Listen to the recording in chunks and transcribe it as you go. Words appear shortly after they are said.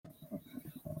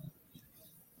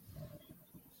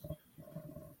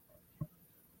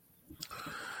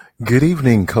Good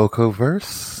evening,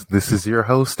 Cocoverse. This is your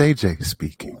host, AJ,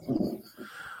 speaking.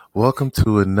 Welcome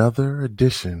to another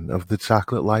edition of the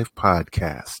Chocolate Life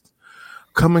Podcast,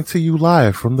 coming to you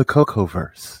live from the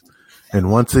Cocoverse. And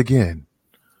once again,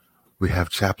 we have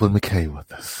Chaplain McKay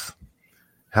with us.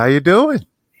 How you doing?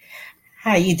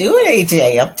 How you doing,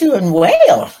 AJ? I'm doing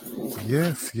well.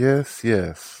 Yes.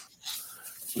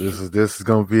 This is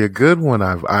going to be a good one.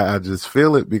 I just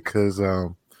feel it because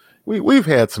we've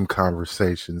had some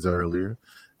conversations earlier,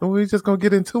 and we're just going to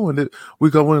get into it. We're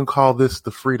going to call this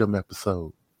the Freedom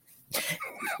Episode.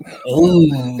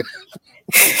 Ooh.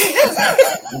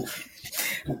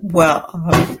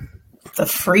 Well, the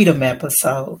Freedom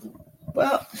Episode.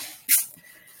 Well,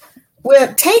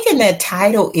 taking that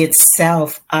title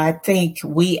itself, I think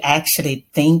we actually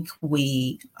think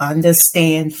we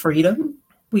understand freedom.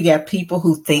 We got people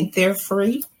who think they're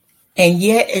free, and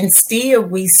yet and still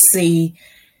we see.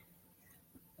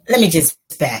 Let me just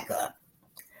back up.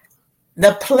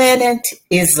 The planet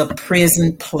is a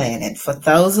prison planet. For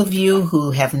those of you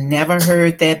who have never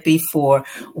heard that before,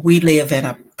 we live in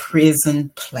a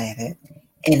prison planet,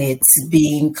 and it's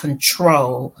being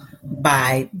controlled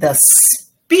by the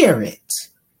spirit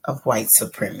of white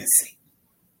supremacy.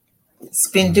 It's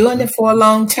been doing it for a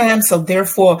long time, so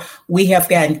therefore we have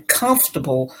gotten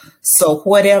comfortable. So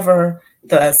whatever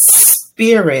the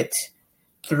spirit,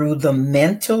 through the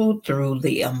mental, through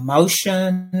the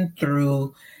emotion,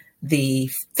 through the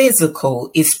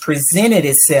physical, is presented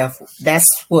itself, that's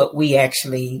what we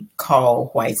actually call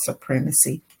white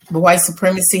supremacy. But white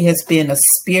supremacy has been a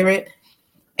spirit,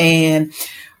 and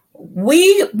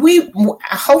we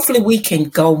hopefully we can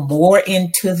go more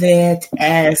into that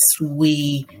as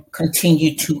we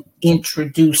continue to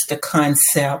introduce the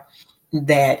concept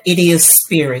that it is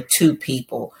spirit to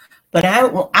people. But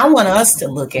I want us to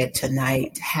look at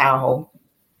tonight how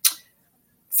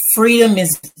freedom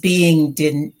is being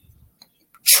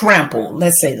trampled.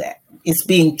 Let's say that it's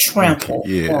being trampled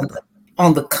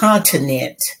on the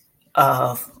continent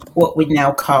of what we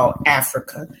now call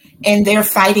Africa, and they're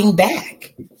fighting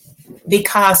back.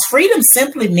 Because freedom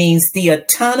simply means the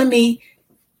autonomy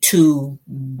to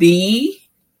be,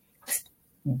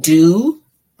 do,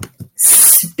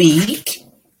 speak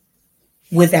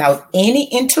without any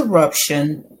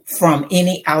interruption from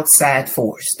any outside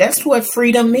force. That's what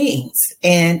freedom means.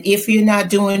 And if you're not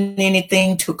doing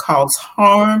anything to cause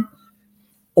harm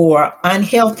or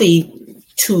unhealthy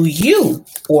to you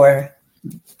or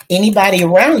anybody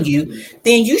around you,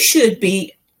 then you should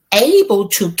be able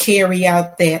to carry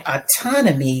out that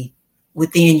autonomy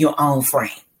within your own frame.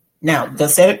 Now,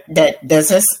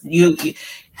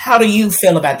 how do you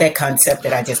feel about that concept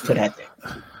that I just put out there?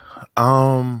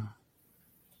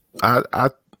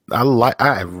 I like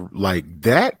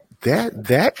that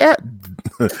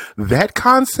that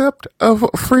concept of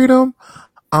freedom.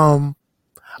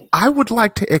 I would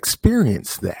like to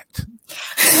experience that.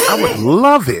 I would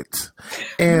love it.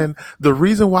 And the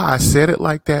reason why I said it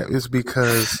like that is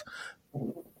because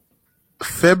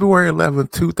February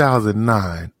 11th,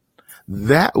 2009,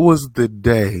 that was the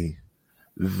day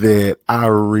that I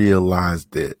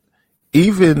realized that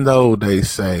even though they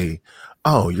say,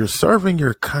 oh, you're serving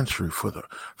your country for the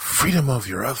freedom of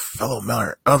your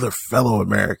other fellow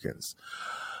Americans,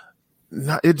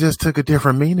 it just took a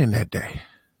different meaning that day.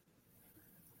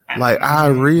 Like, I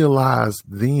realized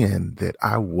then that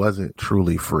I wasn't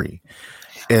truly free.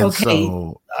 And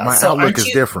so my outlook is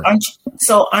different.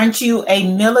 Aren't you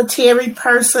a military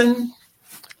person?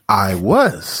 I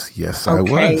was. Yes, I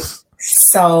was.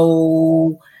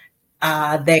 So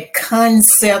that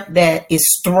concept that is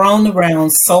thrown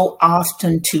around so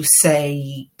often to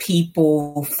say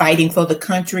people fighting for the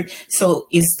country. So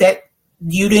is that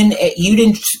you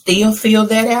didn't still feel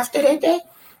that after that day?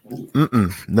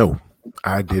 No.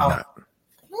 I did not.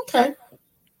 Okay.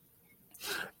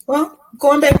 Well,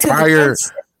 going back to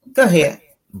go ahead.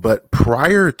 But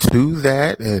prior to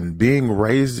that and being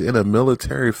raised in a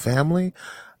military family,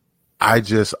 I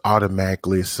just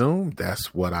automatically assumed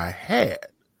that's what I had.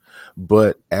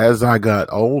 But as I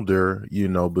got older,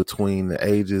 between the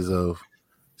ages of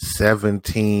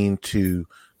 17 to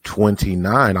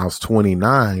 29, I was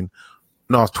 29.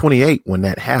 No, I was 28 when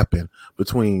that happened.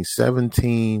 Between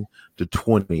 17 to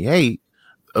 28,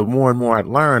 the more and more I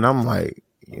learn, I'm like,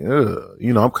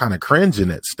 I'm kind of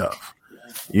cringing at stuff.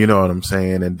 You know what I'm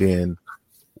saying? And then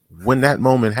when that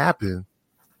moment happened,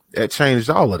 it changed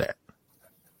all of that.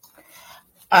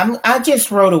 I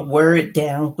just wrote a word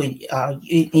down and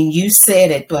you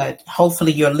said it, but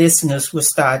hopefully your listeners will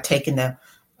start taking the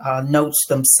notes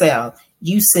themselves.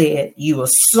 You said you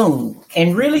assume,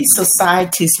 and really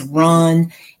societies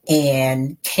run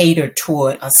and cater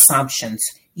toward assumptions.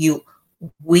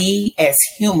 we as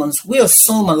humans, we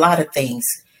assume a lot of things.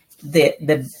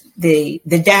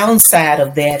 The downside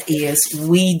of that is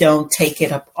we don't take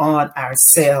it upon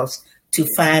ourselves to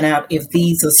find out if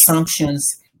these assumptions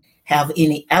have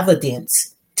any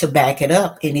evidence to back it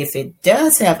up. And if it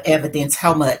does have evidence,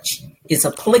 how much is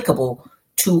applicable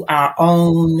to our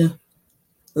own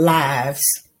lives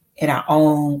and our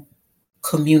own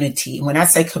community. When I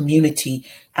say community,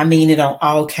 I mean it on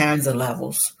all kinds of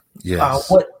levels.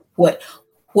 Yes.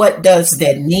 What does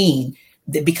that mean?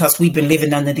 Because we've been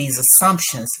living under these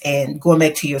assumptions. And going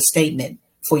back to your statement,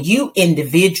 for you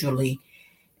individually,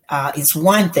 is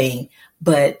one thing,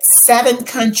 but 7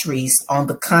 countries on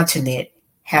the continent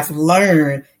have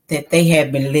learned that they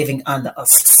have been living under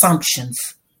assumptions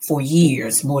for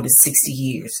years, more than 60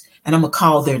 years. And I'm going to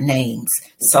call their names.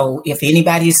 So if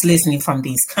anybody is listening from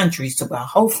these countries, well,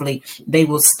 hopefully they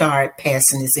will start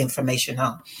passing this information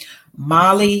on.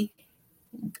 Mali,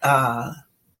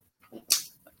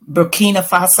 Burkina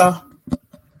Faso,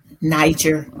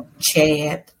 Niger,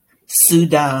 Chad,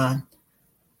 Sudan,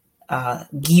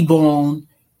 Gabon,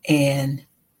 and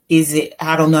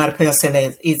I don't know how to pronounce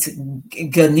that. It's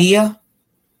Guinea,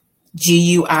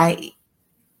 Guiea.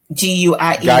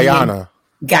 Guyana.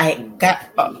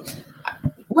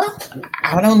 Well,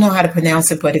 I don't know how to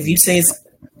pronounce it, but if you say it's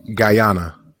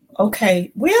Guyana.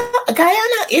 Okay. Well,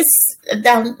 Guyana is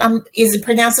it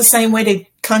pronounced the same way the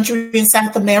country in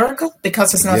South America?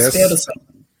 Because it's not spelled the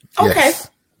same. Okay. Yes.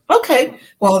 Okay.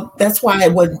 Well, that's why I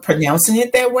wasn't pronouncing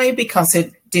it that way, because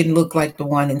it didn't look like the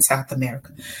one in South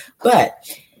America. But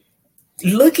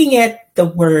looking at the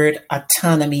word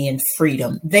autonomy and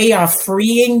freedom, they are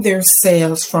freeing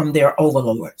themselves from their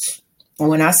overlords. And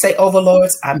when I say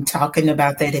overlords, I'm talking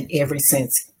about that in every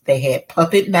sense. They had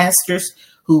puppet masters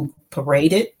who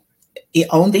paraded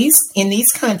in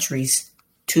these countries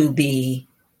to be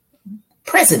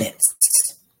presidents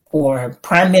or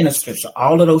prime ministers,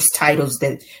 all of those titles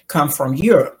that come from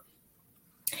Europe.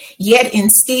 Yet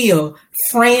and still,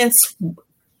 France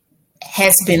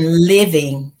has been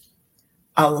living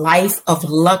a life of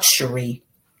luxury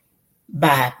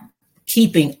by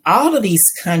keeping all of these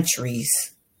countries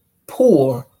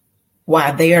poor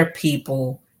while their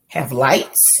people have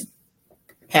lights,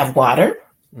 have water.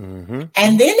 Mm-hmm.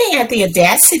 And then they had the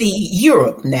audacity,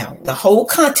 Europe now, the whole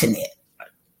continent,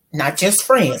 not just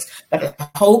France, but the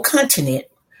whole continent,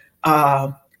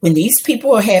 when these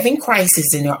people are having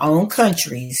crises in their own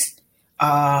countries,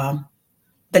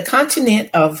 the continent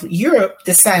of Europe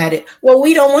decided, well,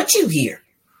 we don't want you here.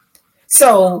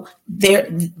 So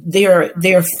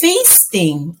they're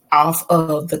feasting off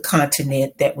of the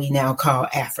continent that we now call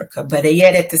Africa. But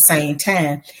yet at the same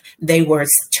time, they were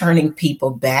turning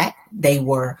people back. They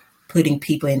were putting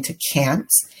people into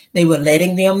camps. They were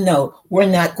letting them know, we're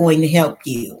not going to help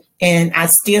you. And I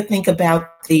still think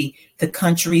about the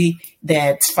country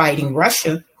that's fighting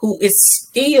Russia, who is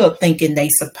still thinking they're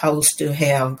supposed to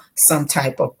have some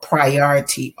type of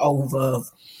priority over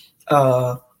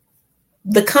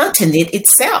the continent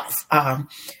itself.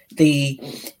 The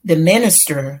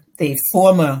minister, the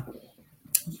former,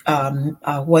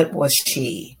 what was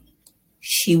she?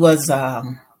 She was, I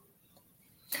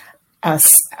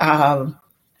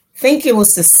think it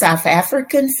was the South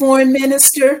African foreign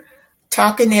minister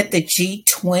talking at the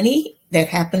G20 that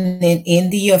happened in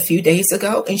India a few days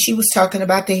ago. And she was talking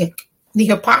about the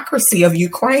hypocrisy of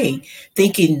Ukraine,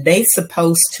 thinking they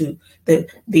supposed to, the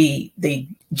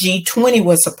G20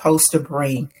 was supposed to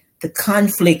bring the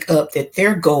conflict up that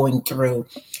they're going through.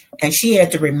 And she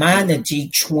had to remind the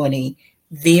G20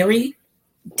 very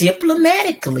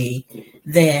diplomatically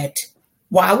that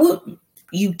why would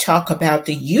you talk about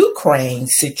the Ukraine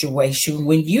situation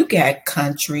when you got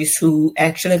countries who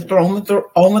actually have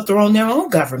overthrown their own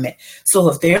government? So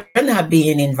if they're not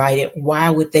being invited, why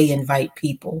would they invite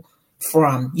people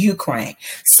from Ukraine?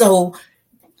 So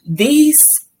these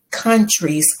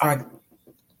countries are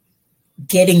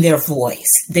getting their voice.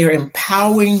 They're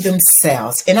empowering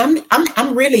themselves. And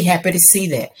I'm really happy to see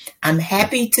that. I'm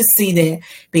happy to see that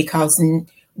because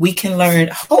we can learn,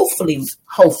 hopefully,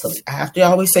 I have to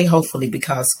always say hopefully,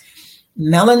 because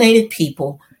melanated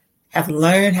people have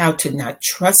learned how to not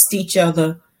trust each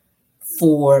other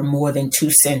for more than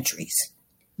 2 centuries.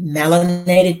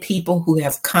 Melanated people who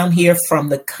have come here from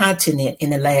the continent in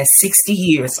the last 60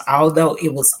 years, although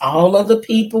it was all of the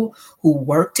people who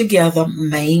worked together,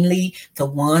 mainly the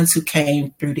ones who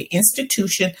came through the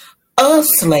institution of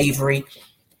slavery.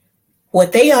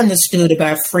 What they understood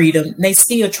about freedom, they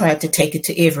still tried to take it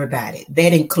to everybody.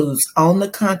 That includes on the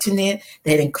continent,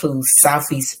 that includes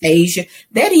Southeast Asia,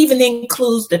 that even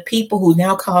includes the people who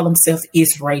now call themselves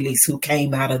Israelis who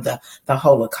came out of the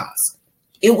Holocaust.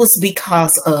 It was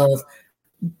because of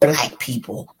Black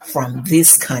people from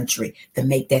this country that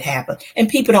make that happen. And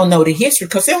people don't know the history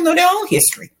because they don't know their own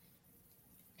history.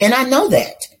 And I know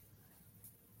that.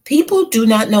 People do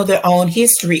not know their own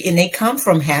history, and they come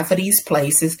from half of these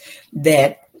places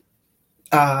that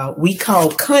we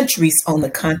call countries on the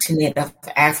continent of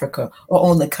Africa or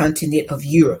on the continent of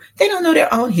Europe. They don't know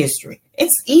their own history.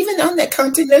 It's even on the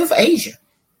continent of Asia.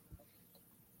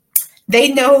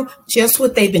 They know just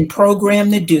what they've been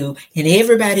programmed to do, and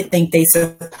everybody think they're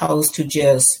supposed to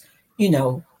just,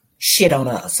 shit on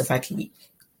us. If I can,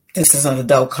 this is an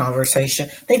adult conversation.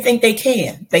 They think they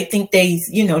can. They think they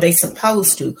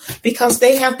supposed to, because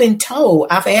they have been told.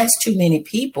 I've asked too many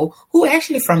people who are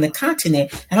actually from the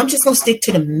continent, and I'm just going to stick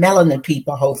to the melanated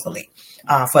people, hopefully,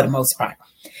 for the most part.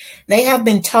 They have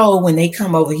been told when they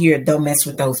come over here, don't mess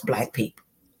with those Black people.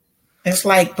 It's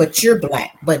like, but you're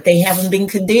Black, but they haven't been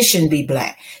conditioned to be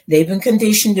Black. They've been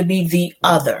conditioned to be the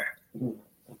other.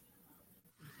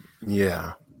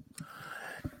 Yeah.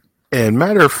 And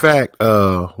matter of fact,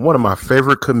 one of my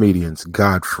favorite comedians,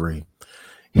 Godfrey,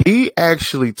 he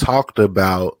actually talked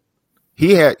about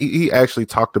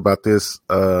this.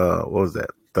 What was that?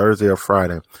 Thursday or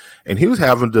Friday, and he was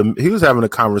having a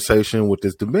conversation with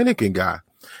this Dominican guy,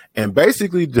 and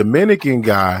basically Dominican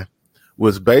guy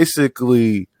was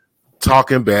basically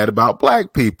talking bad about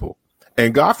Black people,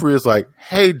 and Godfrey is like,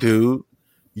 "Hey, dude,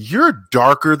 you're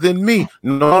darker than me."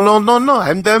 No.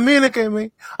 I'm Dominican,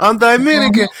 man. I'm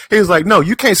Dominican. He's like, no,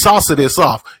 you can't salsa this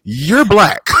off. You're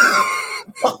Black.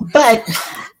 But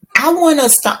I want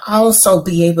us to also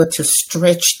be able to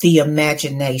stretch the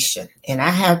imagination. And I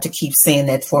have to keep saying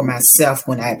that for myself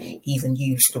when I even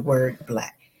use the word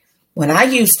Black. When I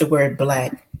use the word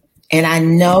Black, and I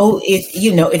know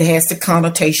it has the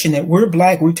connotation that we're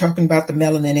Black, we're talking about the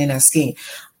melanin in our skin.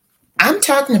 I'm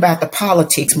talking about the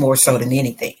politics more so than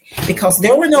anything, because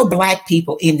there were no Black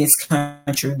people in this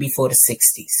country before the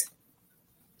 60s.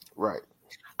 Right.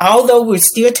 Although we're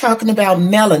still talking about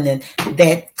melanin,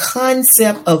 that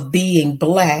concept of being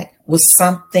Black was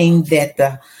something that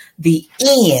the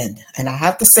end, and I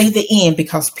have to say the end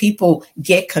because people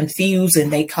get confused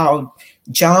and they call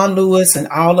John Lewis and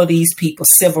all of these people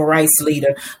civil rights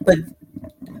leader. But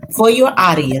for your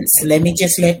audience, let me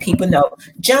just let people know,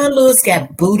 John Lewis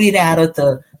got booted out of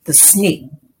the SNCC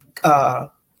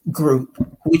group,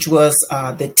 which was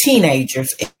the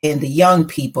teenagers and the young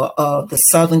people of the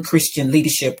Southern Christian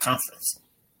Leadership Conference.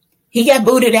 He got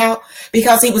booted out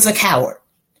because he was a coward.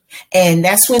 And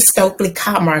that's when Stokely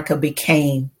Carmichael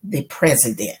became the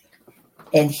president.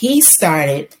 And he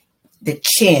started the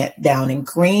chant down in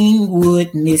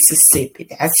Greenwood, Mississippi.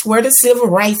 That's where the civil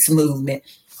rights movement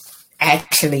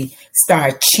actually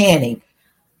started chanting,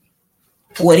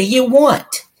 what do you want?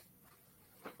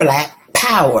 Black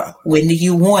power. When do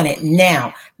you want it?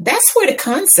 Now. That's where the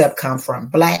concept comes from,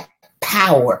 Black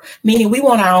power, meaning we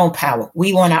want our own power.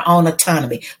 We want our own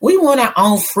autonomy. We want our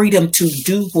own freedom to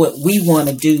do what we want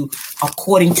to do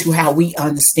according to how we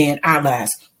understand our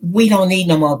lives. We don't need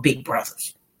no more big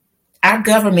brothers. Our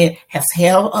government has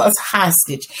held us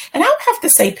hostage. And I would have to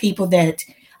say, people, that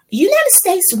the United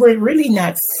States, we're really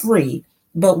not free,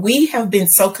 but we have been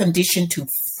so conditioned to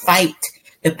fight.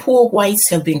 The poor whites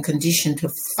have been conditioned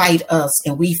to fight us,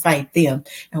 and we fight them.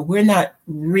 And we're not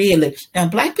really. Now,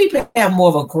 Black people have more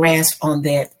of a grasp on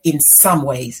that in some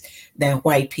ways than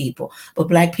white people. But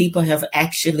Black people have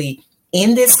actually,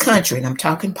 in this country, and I'm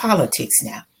talking politics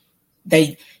now,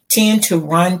 they tend to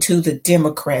run to the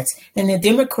Democrats. And the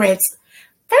Democrats,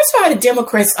 first of all, the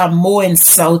Democrats are more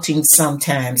insulting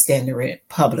sometimes than the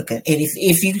Republican. And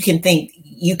if you can think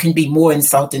you can be more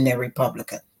insulting than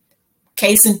Republican.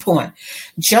 Case in point,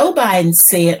 Joe Biden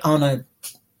said on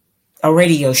a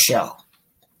radio show,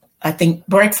 I think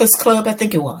Breakfast Club, I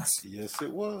think it was. Yes,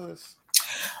 it was.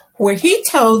 Where he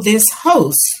told this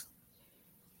host,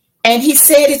 and he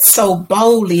said it so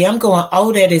boldly, I'm going,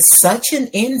 oh, that is such an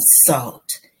insult.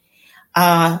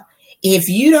 If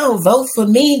you don't vote for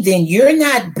me, then you're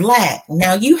not Black.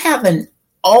 Now you have an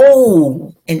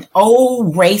old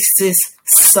racist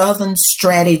Southern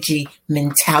strategy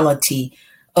mentality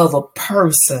of a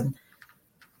person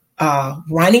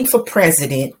running for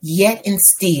president, yet and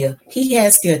still he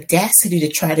has the audacity to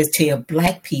try to tell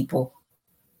Black people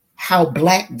how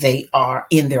Black they are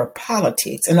in their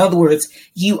politics. In other words,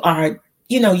 you are,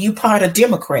 you part of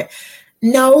Democrat.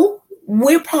 No,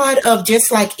 we're part of, just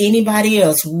like anybody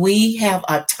else. We have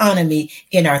autonomy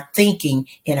in our thinking,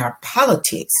 in our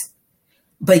politics,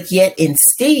 but yet and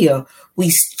still we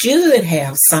should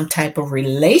have some type of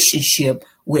relationship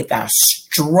with our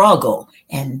struggle.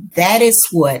 And that is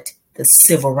what the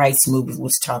civil rights movement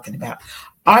was talking about.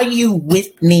 Are you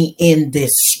with me in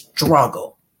this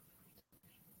struggle?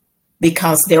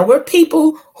 Because there were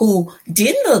people who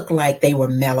didn't look like they were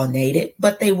melanated,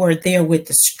 but they were there with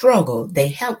the struggle. They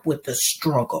helped with the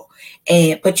struggle.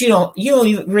 But you don't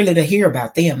even really to hear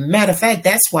about them. Matter of fact,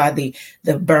 that's why the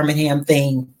Birmingham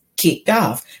thing kicked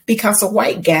off, because a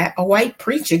white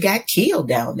preacher got killed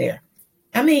down there.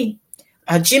 I mean,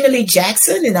 Jimmy Lee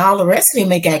Jackson and all the rest of them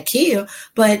they got killed,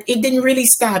 but it didn't really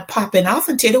start popping off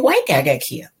until the white guy got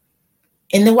killed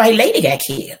and the white lady got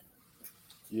killed.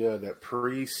 Yeah, that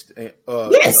priest.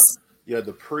 Yes. Yeah,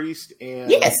 the priest and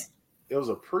yes, it was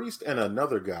a priest and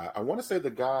another guy. I want to say the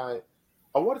guy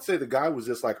was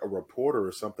just like a reporter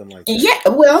or something like that. Yeah.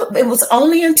 Well, it was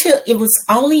only until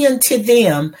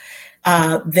them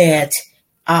that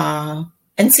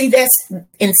and see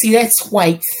that's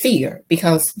white fear,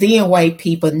 because then white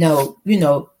people know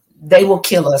they will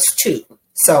kill us too.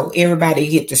 So everybody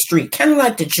hit the street, kind of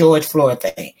like the George Floyd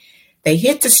thing. They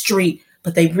hit the street,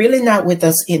 but they really not with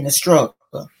us in the struggle.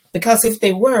 Because if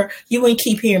they were, you wouldn't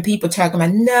keep hearing people talking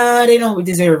about, no, they don't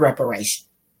deserve reparation.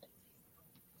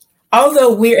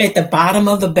 Although we're at the bottom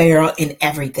of the barrel in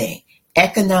everything,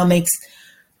 economics,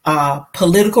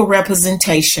 political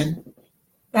representation.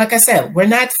 Like I said, we're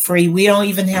not free. We don't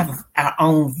even have our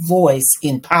own voice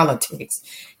in politics.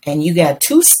 And you got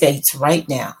 2 states right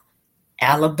now,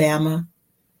 Alabama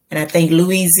and I think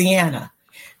Louisiana.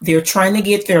 They're trying to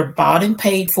get their bought and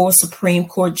paid for Supreme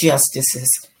Court justices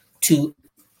to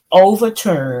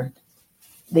overturn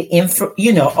the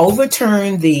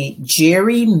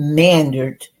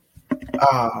gerrymandered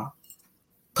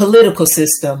political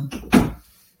system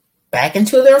back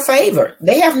into their favor.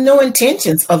 They have no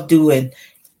intentions of doing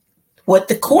what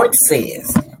the court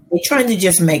says. They're trying to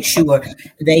just make sure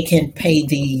they can pay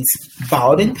these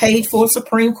bought and paid for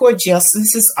Supreme Court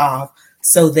justices off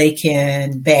so they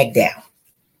can back down.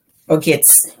 Or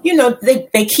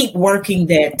they keep working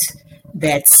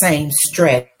that same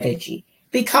strategy,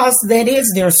 because that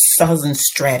is their Southern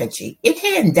strategy. It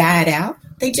hadn't died out.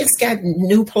 They just got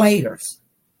new players.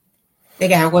 They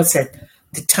got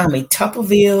the Tommy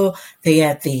Tuberville. They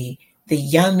got the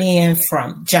young man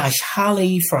from Josh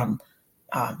Hawley from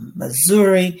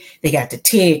Missouri. They got the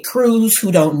Ted Cruz,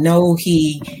 who don't know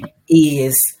he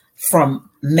is from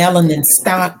melanin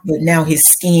stock, but now his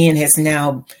skin has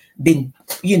now been,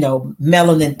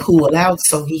 melanin pulled out,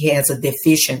 so he has a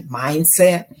deficient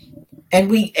mindset. And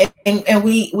we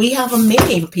have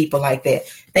many people like that.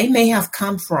 They may have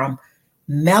come from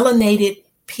melanated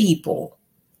people,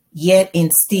 yet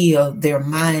and still their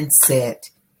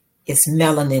mindset is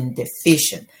melanin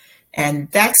deficient. And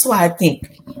that's why I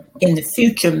think in the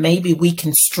future, maybe we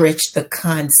can stretch the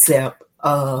concept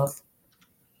of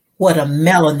what a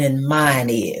melanin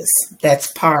mind is.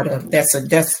 That's part of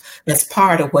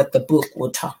what the book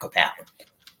will talk about.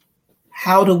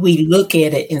 How do we look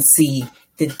at it and see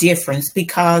the difference?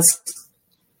 Because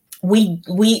we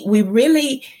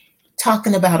really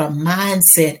talking about a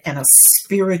mindset and a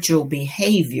spiritual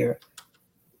behavior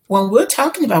when we're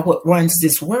talking about what runs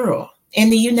this world.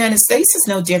 And the United States is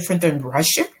no different than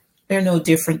Russia. They're no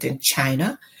different than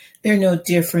China. They're no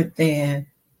different than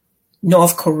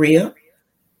North Korea.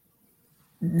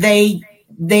 They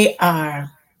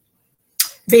are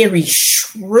very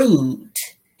shrewd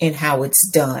in how it's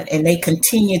done, and they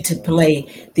continue to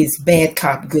play this bad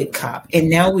cop, good cop. And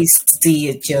now we see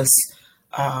it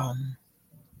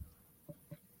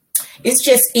it's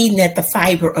just eating at the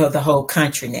fiber of the whole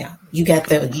country now. You got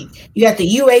the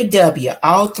UAW,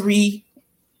 all 3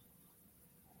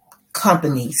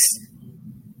 companies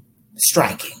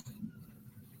striking.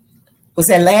 Was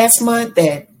that last month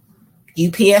that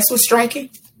UPS was striking?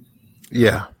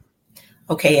 Yeah.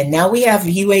 Okay, and now we have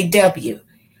UAW.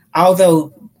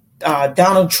 Although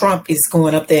Donald Trump is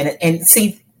going up there, and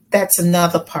see, that's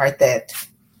another part that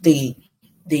the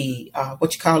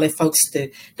what you call it, folks,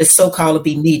 the so-called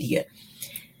media.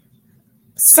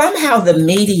 Somehow the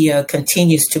media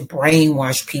continues to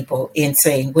brainwash people in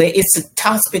saying, well, it's a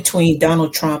toss between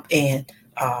Donald Trump and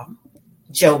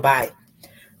Joe Biden.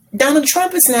 Donald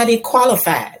Trump is not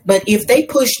qualified, but if they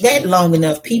push that long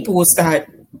enough, people will start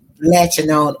latching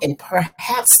on and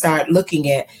perhaps start looking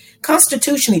at,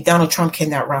 constitutionally, Donald Trump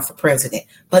cannot run for president,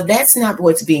 but that's not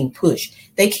what's being pushed.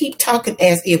 They keep talking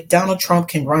as if Donald Trump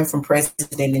can run from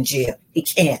president in jail. He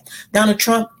can't. Donald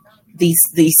Trump, these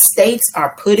states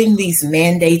are putting these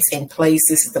mandates in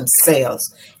places themselves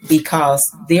because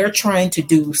they're trying to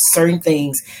do certain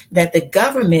things that the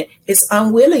government is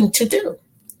unwilling to do.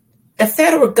 The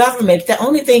federal government, the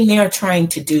only thing they are trying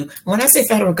to do, when I say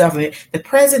federal government, the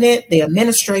president, the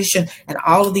administration, and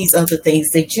all of these other things,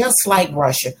 they're just like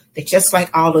Russia. They're just like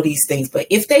all of these things. But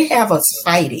if they have us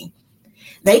fighting,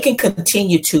 they can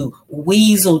continue to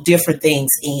weasel different things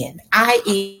in,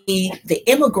 i.e., the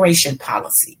immigration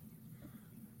policy.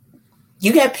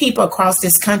 You got people across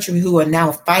this country who are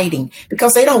now fighting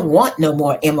because they don't want no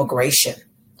more immigration.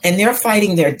 And they're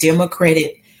fighting their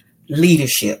democratic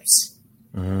leaderships.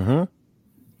 Mm-hmm.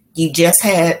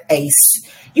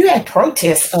 You had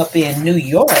protests up in New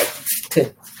York.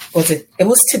 It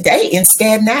was today in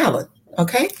Staten Island.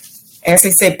 Okay. As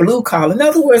they said, blue collar. In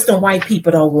other words, the white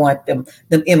people don't want them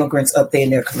immigrants up there in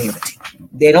their community.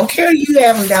 They don't care you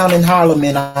have them down in Harlem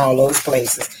and all those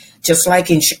places. Just like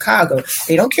in Chicago,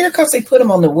 they don't care because they put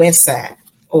them on the west side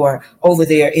or over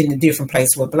there in the different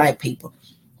places with black people.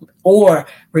 Or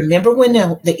remember when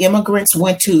the immigrants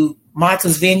went to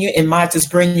Martha's Vineyard and Martha's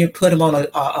Vineyard put them on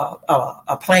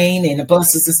a plane and the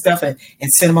buses and stuff and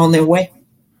sent them on their way?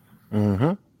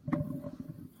 Mm-hmm.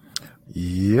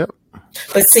 Yep.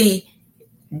 But see,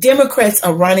 Democrats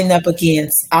are running up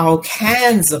against all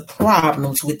kinds of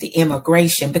problems with the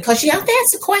immigration because you have to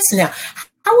ask the question now,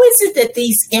 how is it that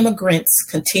these immigrants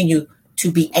continue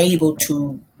to be able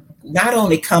to not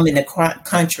only come in the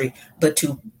country, but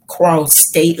to cross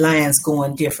state lines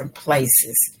going different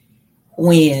places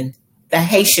when the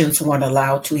Haitians weren't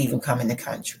allowed to even come in the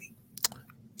country?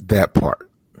 That part.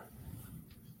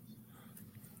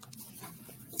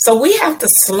 So we have to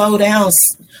slow down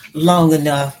long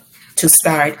enough to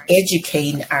start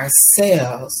educating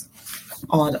ourselves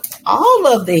on all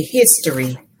of the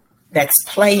history that's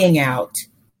playing out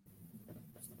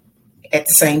at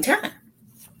the same time.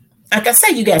 Like I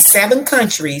said, you got 7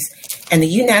 countries and the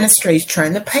United States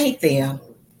trying to paint them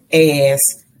as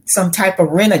some type of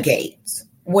renegades.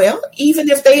 Well, even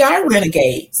if they are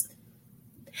renegades,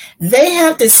 they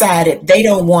have decided they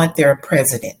don't want their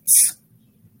presidents.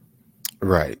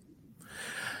 Right.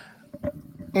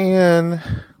 And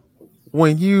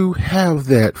when you have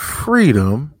that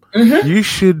freedom, mm-hmm. you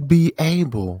should be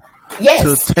able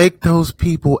to take those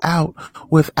people out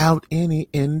without any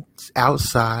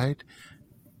outside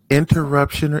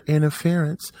interruption or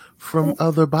interference from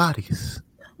other bodies.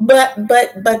 But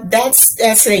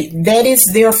that's it. That is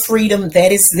their freedom.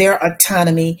 That is their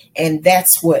autonomy, and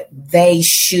that's what they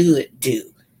should do.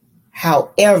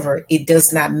 However, it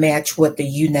does not match what the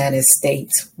United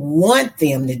States want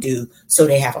them to do, so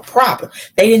they have a problem.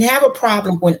 They didn't have a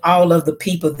problem when all of the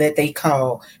people that they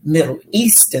call Middle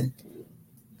Eastern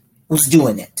was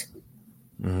doing it.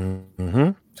 Mm-hmm.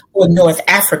 Or North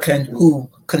African who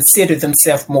consider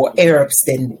themselves more Arabs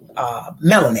than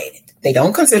melanated. They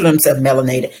don't consider themselves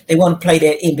melanated. They want to play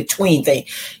that in-between thing.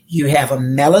 You have a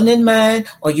melanin mind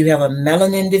or you have a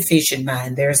melanin deficient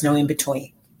mind. There is no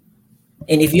in-between.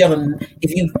 And if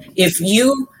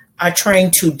you are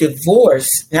trying to divorce,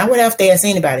 and I would have to ask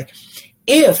anybody,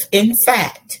 if in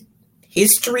fact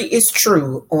history is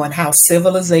true on how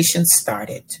civilization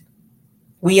started,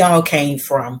 we all came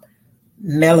from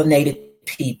melanated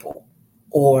people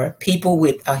or people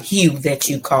with a hue that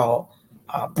you call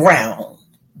brown,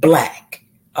 black,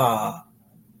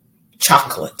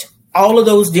 chocolate, all of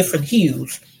those different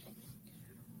hues.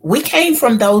 We came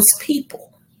from those people.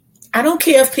 I don't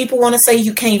care if people want to say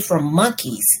you came from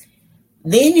monkeys.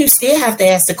 Then you still have to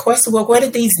ask the question, well, where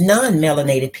did these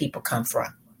non-melanated people come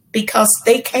from? Because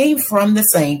they came from the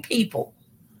same people.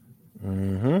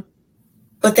 Mm-hmm.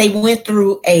 But they went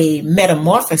through a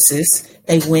metamorphosis.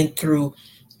 They went through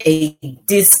a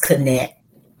disconnect.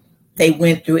 They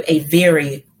went through a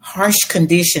very harsh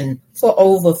condition for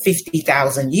over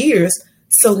 50,000 years.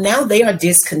 So now they are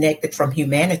disconnected from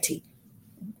humanity.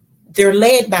 They're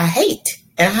led by hate.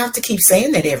 And I have to keep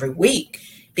saying that every week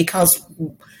because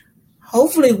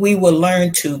hopefully we will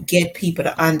learn to get people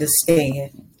to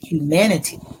understand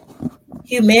humanity.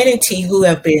 Humanity who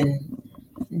have been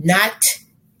not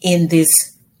in this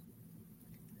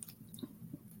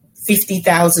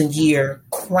 50,000 year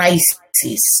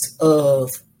crisis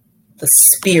of the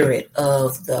spirit,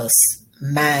 of the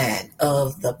mind,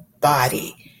 of the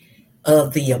body,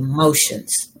 of the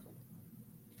emotions.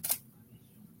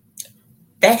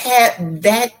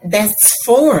 That's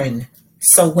foreign.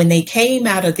 So when they came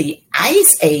out of the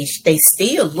ice age, they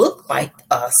still looked like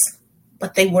us,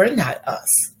 but they were not us.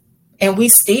 And we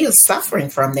still suffering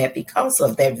from that because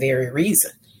of that very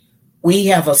reason. We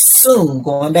have assumed,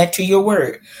 going back to your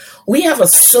word, we have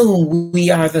assumed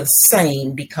we are the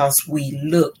same because we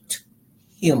looked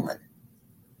human.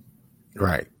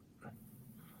 Right.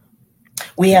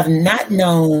 We have not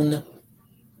known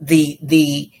the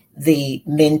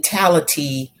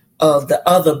mentality of the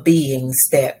other beings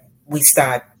that we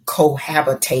start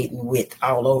cohabitating with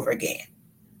all over again.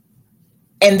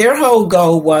 And their whole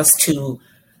goal was to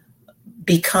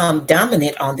become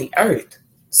dominant on the earth.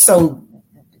 So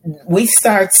we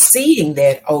start seeing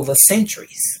that over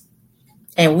centuries.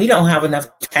 And we don't have enough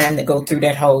time to go through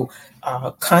that whole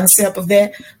concept of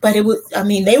that. But they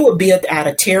were built out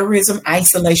of terrorism,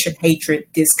 isolation, hatred,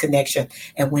 disconnection.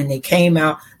 And when they came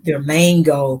out, their main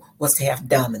goal was to have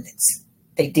dominance.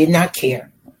 They did not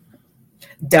care.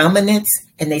 Dominance,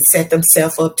 and they set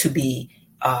themselves up to be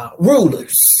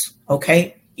rulers,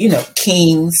 okay?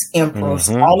 Kings, emperors,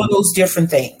 all of those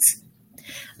different things.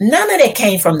 None of that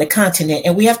came from the continent,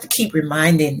 and we have to keep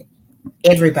reminding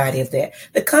everybody of that.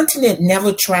 The continent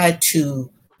never tried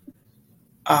to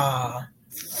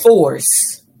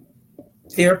force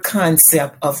their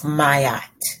concept of Mayat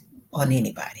on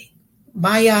anybody.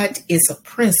 Mayat is a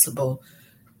principle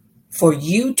for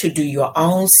you to do your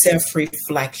own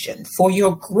self-reflection, for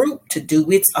your group to do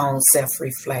its own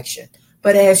self-reflection.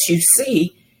 But as you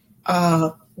see,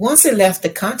 once it left the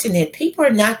continent, people are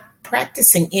not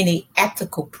practicing any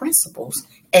ethical principles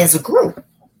as a group.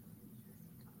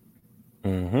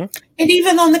 And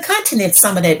even on the continent,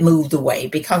 some of that moved away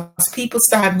because people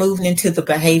started moving into the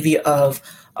behavior of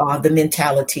the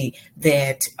mentality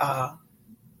that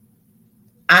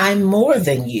I'm more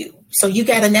than you. So you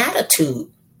got an attitude.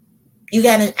 You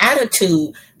got an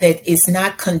attitude that is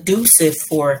not conducive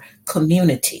for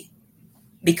community.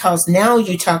 Because now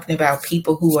you're talking about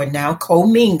people who are now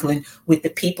commingling with the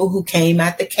people who came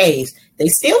out the caves. They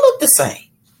still look the same,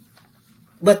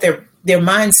 but their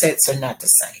mindsets are not the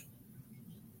same.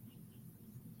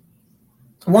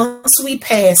 Once we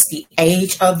pass the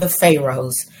age of the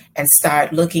pharaohs and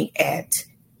start looking at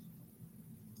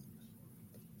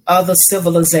other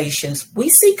civilizations, we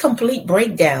see complete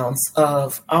breakdowns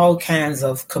of all kinds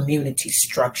of community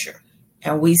structure.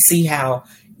 And we see how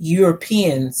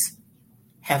Europeans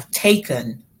have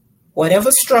taken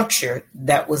whatever structure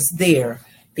that was there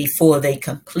before they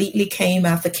completely came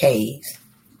out the caves,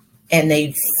 and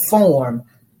they form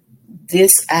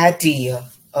this idea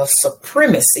of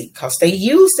supremacy, because they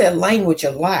use that language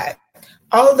a lot.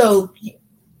 Although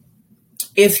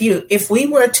if we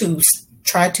were to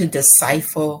try to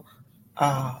decipher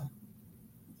the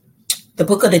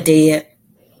Book of the Dead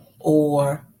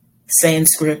or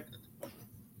Sanskrit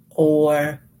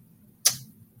or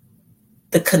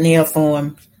the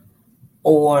cuneiform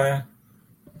or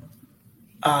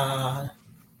I'm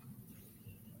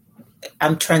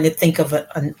trying to think of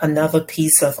another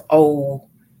piece of old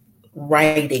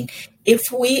writing.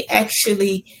 If we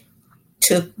actually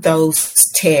took those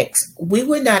texts, we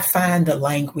would not find the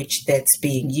language that's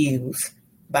being used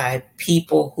by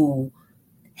people who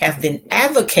have been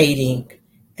advocating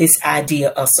this idea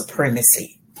of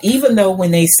supremacy. Even though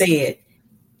when they said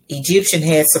Egyptian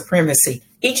had supremacy,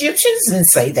 Egyptians didn't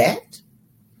say that.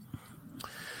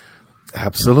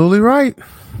 Absolutely right.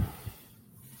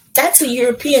 That's a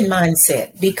European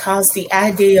mindset, because the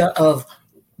idea of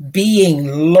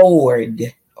being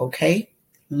Lord, okay,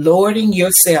 lording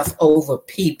yourself over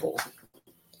people,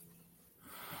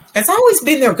 has always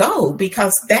been their goal,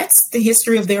 because that's the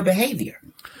history of their behavior.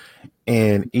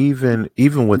 And even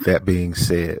with that being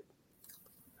said,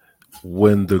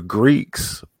 when the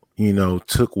Greeks,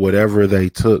 took whatever they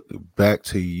took back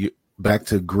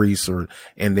to Greece,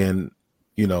 and then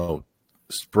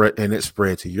spread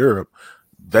to Europe,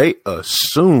 they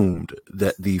assumed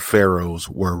that the pharaohs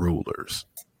were rulers.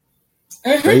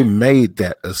 They made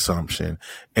that assumption,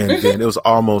 and then it was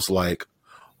almost like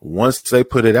once they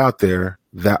put it out there,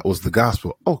 that was the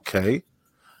gospel. Okay,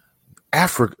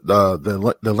 Africa,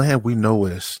 the land we know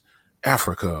as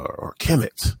Africa or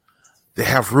Kemet, they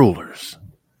have rulers,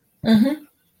 and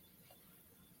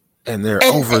they're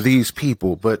over these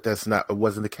people. But it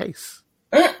wasn't the case.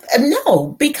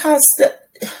 No, because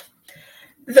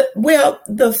the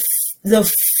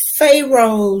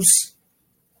pharaohs,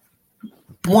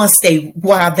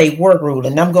 while they were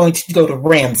ruling, I'm going to go to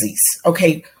Ramses.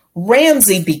 Okay,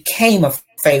 Ramses became a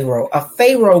pharaoh. A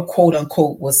pharaoh, quote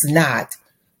unquote, was not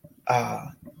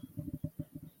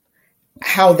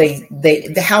how they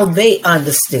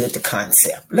understood the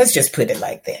concept. Let's just put it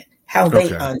like that. How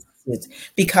they understood,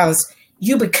 because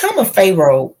you become a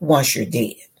pharaoh once you're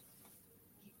dead.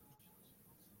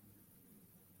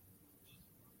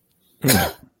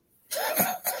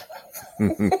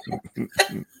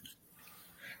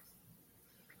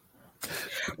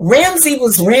 Ramsey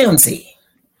was Ramsey.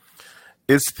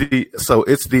 It's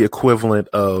the equivalent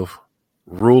of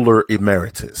ruler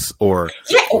emeritus or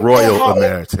Yeah, royal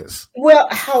emeritus. well,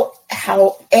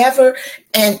 however,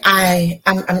 and I'm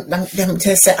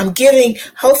just saying, I'm giving.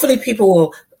 Hopefully, people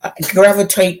will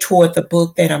gravitate toward the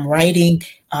book that I'm writing.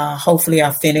 Hopefully,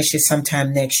 I'll finish it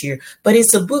sometime next year. But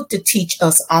it's a book to teach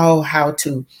us all how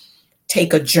to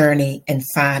take a journey and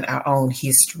find our own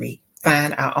history,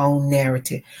 find our own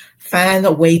narrative, find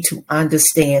a way to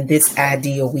understand this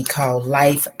idea we call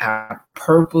life, our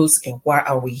purpose, and why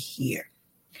are we here.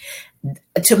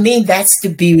 To me, that's the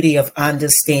beauty of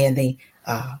understanding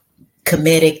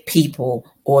Kemetic people,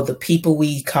 or the people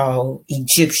we call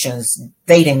Egyptians.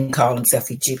 They didn't call themselves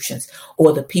Egyptians.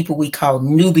 Or the people we call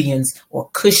Nubians or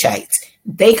Cushites.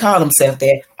 They call themselves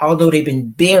that, although they've been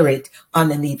buried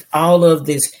underneath all of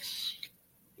this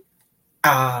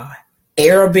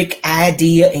Arabic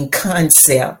idea and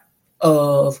concept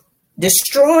of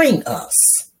destroying us.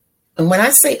 And when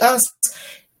I say us,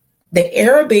 the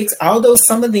Arabics, although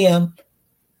some of them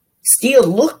still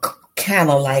look kind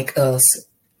of like us,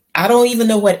 I don't even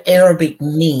know what Arabic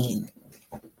mean.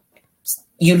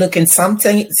 You look in some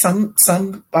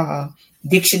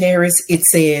dictionaries, it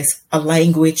says a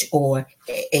language or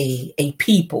a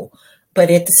people. But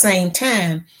at the same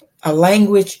time, a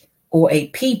language or a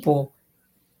people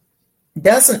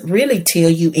doesn't really tell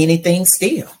you anything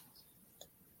still.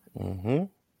 Mm-hmm.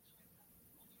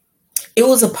 It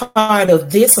was a part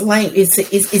of this language.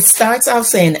 It starts off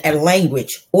saying a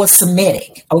language or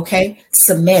Semitic, okay?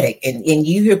 Semitic. And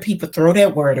you hear people throw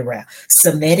that word around.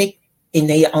 Semitic, and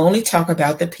they only talk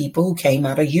about the people who came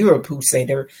out of Europe who say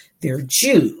they're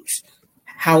Jews.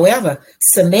 However,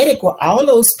 Semitic were all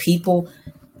those people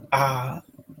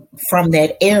from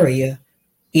that area,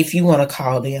 if you want to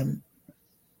call them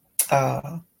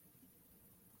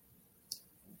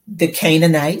the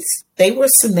Canaanites. They were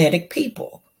Semitic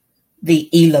people.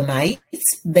 The Elamites,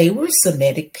 they were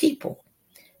Semitic people.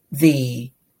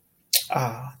 I'm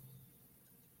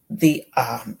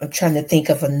trying to think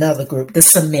of another group. The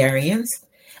Sumerians.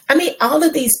 I mean, all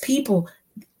of these people,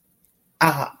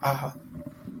 Akkad,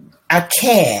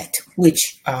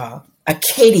 which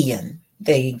Akkadian,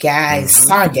 the guy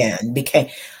Sargon became.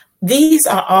 These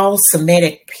are all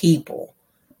Semitic people,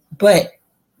 but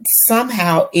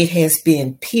somehow it has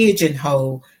been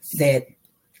pigeonholed that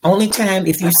only time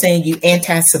if you're saying you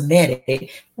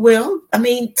anti-Semitic, well, I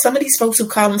mean, some of these folks who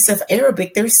call themselves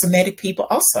Arabic, they're Semitic people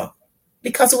also,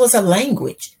 because it was a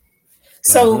language.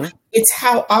 So it's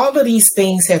how all of these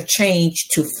things have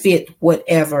changed to fit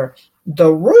whatever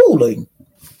the ruling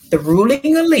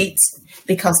elites,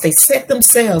 because they set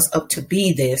themselves up to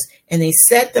be this, and they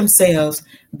set themselves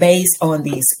based on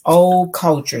these old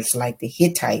cultures like the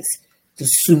Hittites, the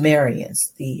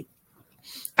Sumerians,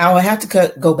 I will have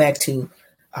to go back to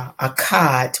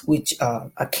Akkad, which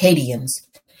Akkadians.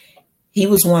 He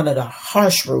was one of the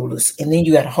harsh rulers, and then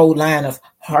you had a whole line of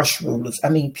harsh rulers. I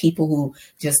mean, people who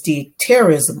just did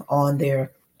terrorism on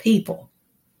their people.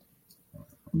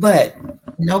 But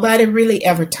nobody really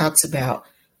ever talks about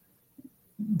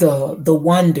the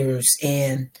wonders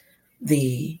and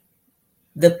the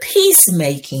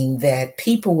peacemaking that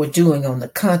people were doing on the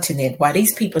continent while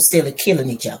these people still are killing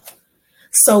each other.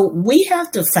 So we have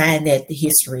to find that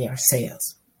history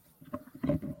ourselves.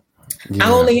 Yeah.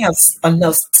 I only have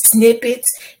enough snippets,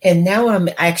 and now I'm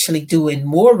actually doing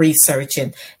more research.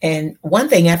 And one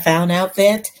thing I found out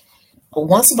that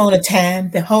once upon a time,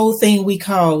 the whole thing we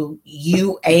call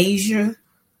Eurasia,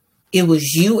 it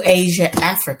was Eurasia,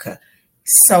 Africa.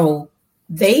 So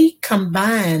they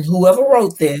combined, whoever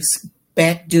wrote this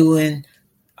back during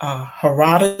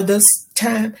Herodotus'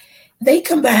 time, they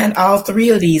combined all three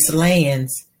of these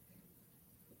lands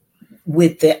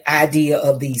with the idea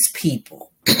of these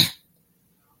people.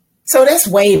 So that's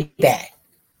way back.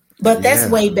 But that's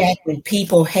way back when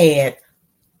people had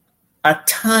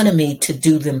autonomy to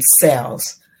do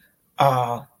themselves.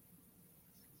 And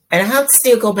I'll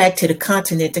still go back to the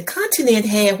continent. The continent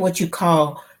had what you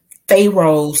call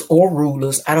pharaohs or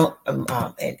rulers. I don't,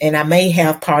 and I may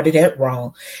have part of that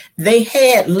wrong. They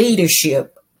had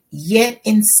leadership, yet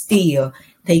and still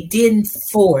they didn't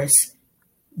force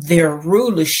their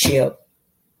rulership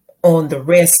on the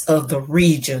rest of the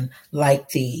region like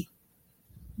the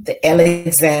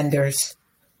Alexanders,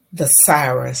 the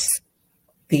Cyrus,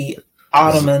 the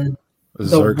Ottoman,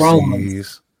 the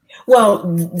Romans.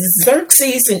 Well,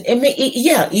 Xerxes, and I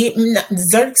mean,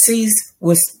 Xerxes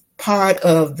was part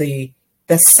of the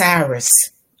Cyrus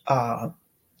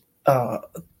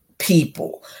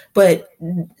people, but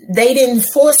they didn't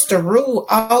force the rule.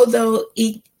 Although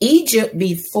Egypt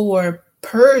before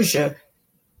Persia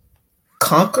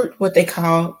conquered they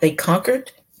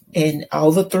conquered and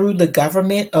overthrew the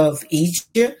government of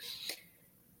Egypt.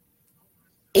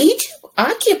 Egypt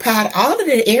occupied all of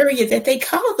the area that they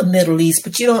call the Middle East,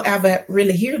 but you don't ever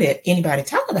really hear that anybody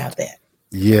talk about that.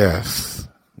 Yes.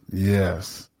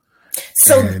 Yes.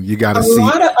 So And you got a to see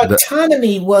lot of the,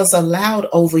 autonomy was allowed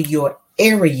over your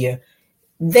area.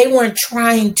 They weren't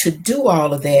trying to do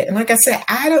all of that. And like I said,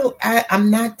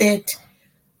 I'm not that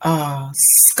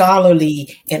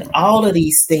scholarly in all of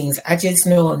these things. I just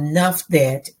know enough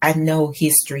that I know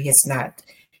history has not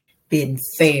been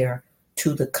fair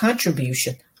to the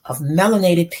contribution of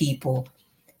melanated people.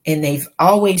 And they've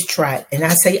always tried, and I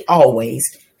say always,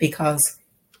 because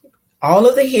all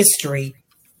of the history,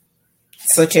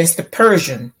 such as the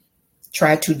Persian,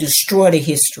 tried to destroy the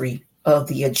history of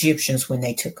the Egyptians when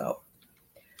they took over.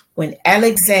 When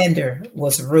Alexander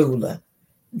was ruler,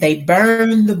 they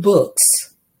burned the books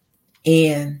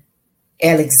in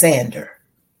Alexandria.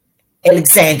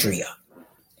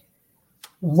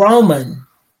 Roman,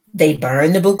 they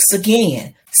burned the books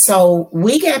again. So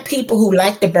we got people who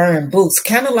like to burn books,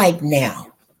 kind of like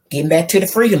now, getting back to the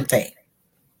freedom thing.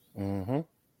 mm-hmm.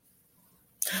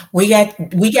 We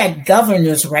got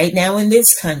governors right now in this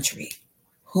country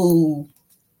who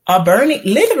are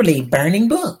literally burning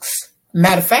books.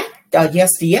 Matter of fact,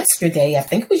 yesterday, I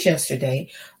think it was yesterday,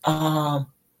 the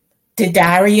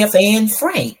Diary of Anne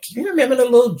Frank. You remember the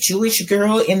little Jewish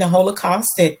girl in the Holocaust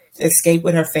that escaped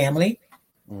with her family?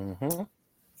 Mm-hmm.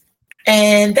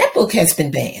 And that book has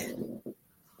been banned.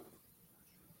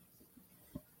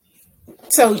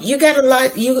 So you got a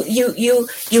lot.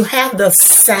 You have the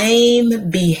same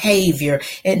behavior,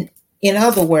 and in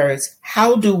other words,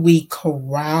 how do we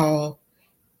corral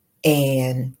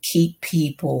and keep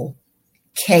people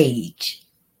caged,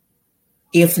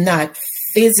 if not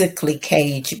physically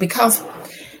caged? Because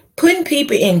putting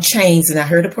people in chains, and I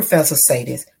heard a professor say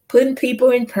this, putting people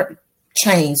in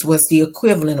chains was the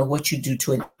equivalent of what you do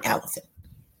to an elephant.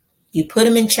 You put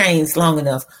them in chains long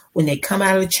enough, when they come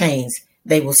out of the chains,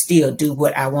 they will still do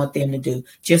what I want them to do,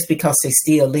 just because they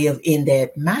still live in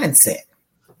that mindset.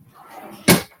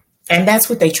 And that's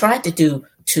what they tried to do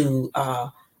to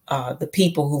the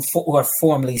people who were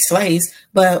formerly slaves.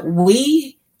 But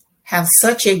we have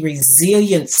such a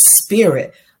resilient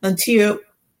spirit until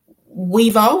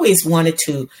we've always wanted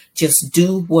to just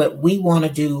do what we want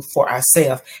to do for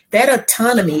ourselves. That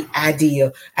autonomy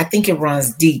idea, I think it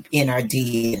runs deep in our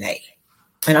DNA.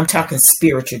 And I'm talking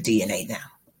spiritual DNA now.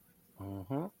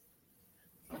 Mm-hmm.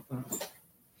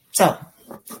 So,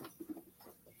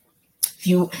 if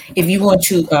you want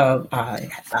to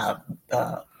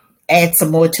add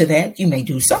some more to that, you may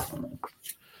do so.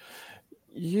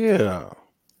 Yeah.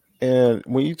 And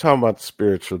when you talk about the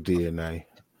spiritual DNA,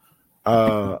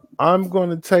 I'm going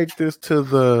to take this to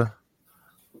the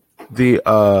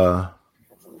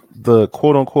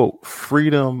quote unquote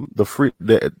freedom,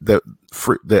 the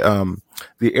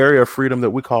area of freedom that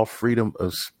we call freedom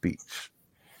of speech.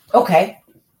 Okay.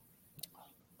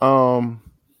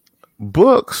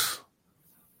 Books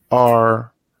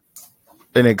are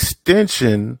an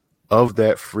extension of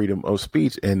that freedom of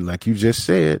speech, and like you just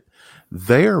said,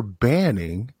 they're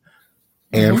banning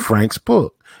Anne Frank's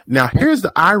book. Now, here's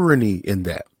the irony in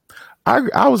that.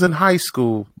 I was in high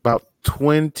school about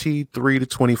 23 to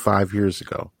 25 years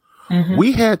ago. Mm-hmm.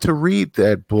 We had to read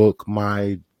that book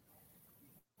it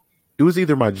was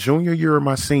either my junior year or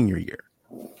my senior year.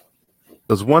 It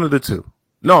was one of the two.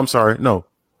 No, I'm sorry. No,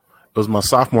 it was my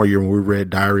sophomore year when we read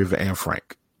Diary of Anne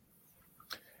Frank.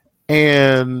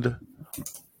 And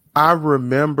I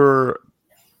remember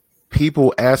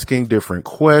people asking different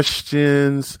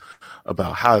questions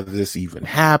about how is this even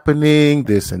happening,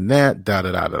 this and that, da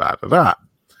da da da da da.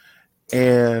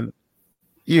 And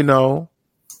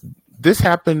this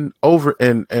happened over,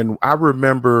 and I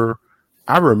remember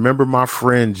my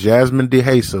friend Jasmine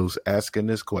DeJesus asking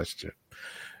this question.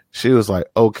 She was like,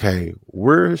 "Okay,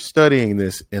 we're studying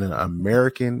this in an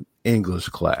American English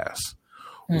class.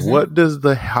 Mm-hmm. What does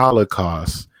the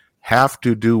Holocaust have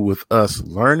to do with us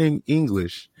learning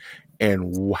English,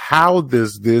 and how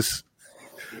did this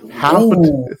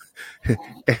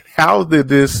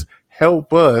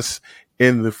help us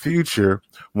in the future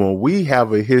when we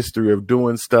have a history of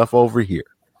doing stuff over here?"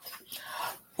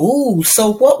 Ooh,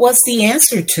 so what was the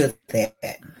answer to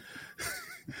that?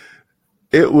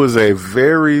 It was a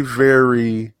very,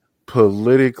 very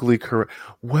politically correct.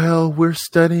 Well, we're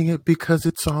studying it because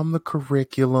it's on the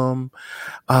curriculum.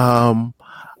 I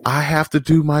have to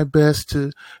do my best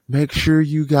to make sure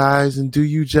you guys and do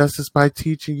you justice by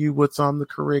teaching you what's on the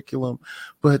curriculum.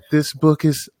 But this book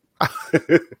is,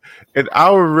 and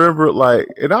I remember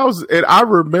I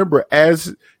remember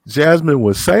as Jasmine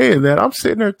was saying that, I'm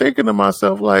sitting there thinking to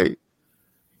myself, like,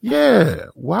 yeah,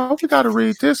 why we got to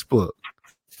read this book?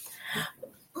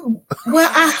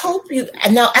 Well, I hope you.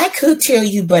 Now, I could tell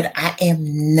you, but I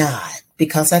am not,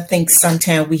 because I think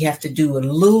sometimes we have to do a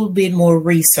little bit more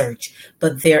research.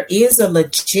 But there is a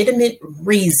legitimate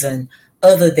reason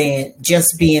other than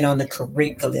just being on the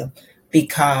curriculum,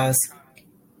 because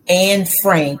Anne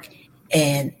Frank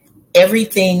and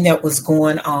everything that was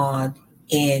going on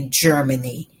in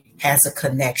Germany has a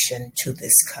connection to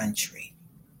this country.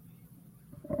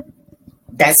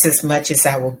 That's as much as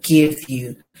I will give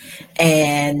you.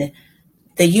 And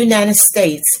the United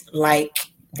States, like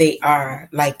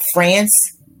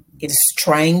France, is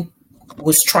trying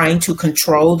was trying to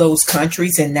control those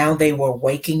countries, and now they were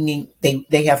awakening.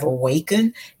 They have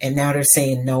awakened, and now they're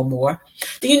saying no more.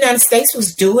 The United States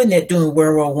was doing that during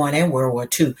World War One and World War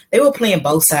Two. They were playing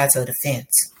both sides of the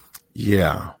fence.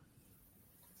 Yeah.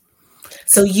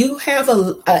 So you have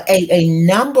a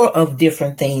number of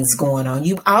different things going on.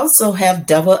 You also have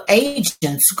double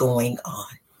agents going on.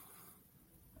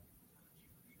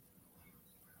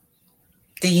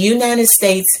 The United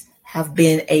States have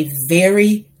been a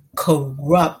very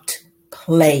corrupt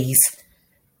place,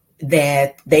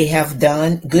 that they have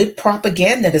done good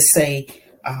propaganda to say,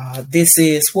 this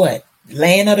is what?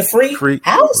 Land of the free?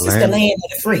 How is this the land of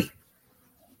the free?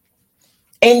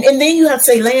 And then you have to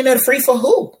say land of the free for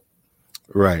who?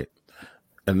 Right.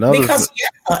 Because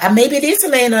maybe it is a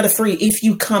land of the free if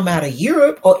you come out of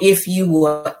Europe, or if you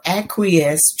will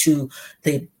acquiesce to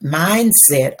the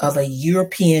mindset of a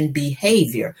European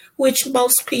behavior, which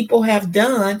most people have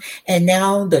done. And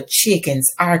now the chickens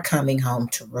are coming home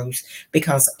to roost,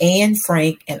 because Anne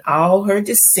Frank and all her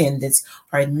descendants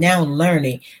are now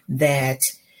learning that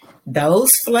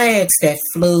those flags that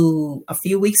flew a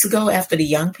few weeks ago after the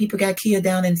young people got killed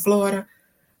down in Florida,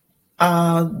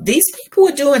 these people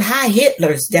were doing high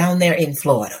Hitlers down there in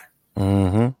Florida.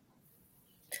 Mm-hmm.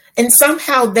 And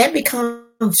somehow that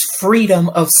becomes freedom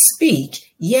of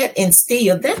speech, yet and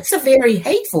still that's a very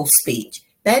hateful speech.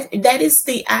 That is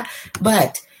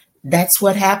but that's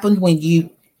what happened when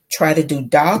you try to do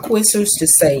dog whistles to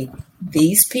say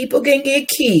these people can get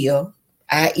killed,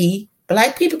 i.e.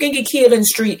 Black people can get killed in the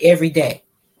street every day.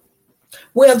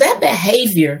 Well, that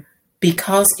behavior,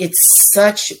 because it's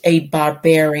such a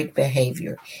barbaric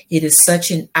behavior, it is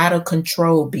such an out of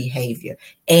control behavior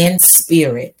and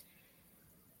spirit.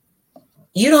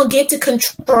 You don't get to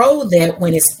control that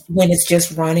when it's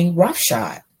just running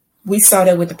roughshod. We saw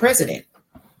that with the president.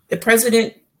 The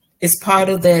president is part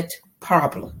of that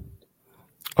problem.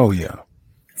 Oh yeah.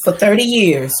 For 30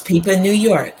 years, people in New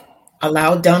York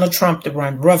allowed Donald Trump to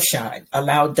run roughshod,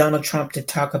 allowed Donald Trump to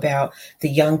talk about the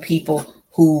young people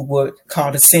who were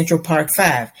called the Central Park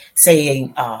Five,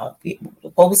 saying,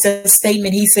 what was that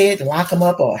statement he said? Lock them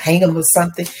up or hang them or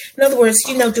something. In other words,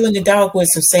 doing the dog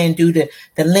whistle, saying do the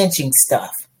lynching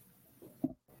stuff.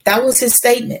 That was his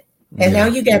statement. And now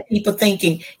you got people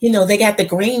thinking, they got the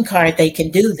green card, they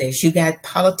can do this. You got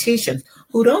politicians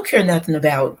who don't care nothing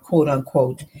about, quote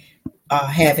unquote,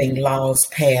 having laws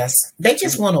passed. They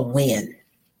just want to win.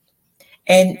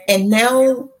 And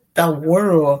now the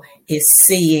world is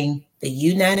seeing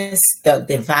the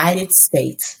divided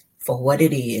states for what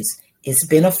it is. It's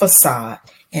been a facade,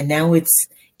 and now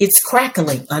it's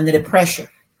crackling under the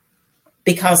pressure,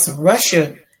 because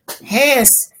Russia has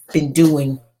been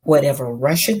doing whatever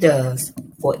Russia does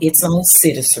for its own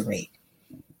citizenry.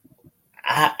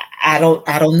 I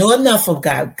don't know enough of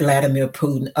Vladimir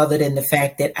Putin, other than the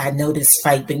fact that I know this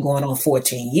fight been going on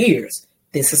 14 years.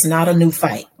 This is not a new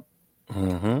fight.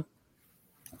 Mm-hmm.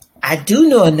 I do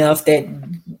know enough that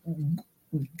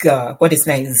what his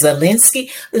name, Zelensky.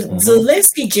 Mm-hmm.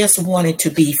 Zelensky just wanted to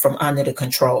be from under the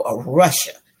control of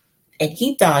Russia, and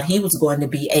he thought he was going to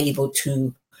be able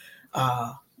to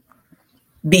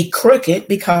be crooked,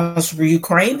 because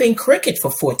Ukraine been crooked for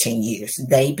 14 years.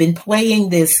 They've been playing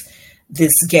this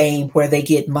game where they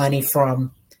get money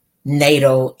from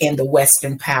NATO and the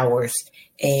Western powers,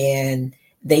 and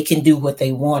they can do what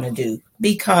they want to do,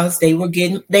 because they were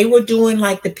doing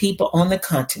like the people on the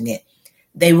continent.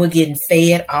 They were getting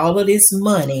fed all of this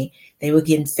money. They were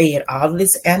getting fed all of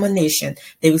this ammunition.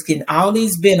 They was getting all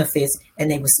these benefits, and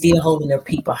they were still holding their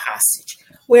people hostage.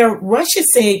 Well, Russia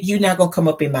said, you're not going to come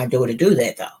up in my door to do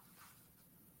that, though.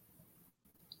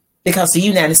 Because the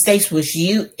United States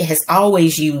has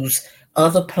always used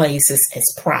other places as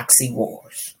proxy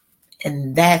wars.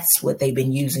 And that's what they've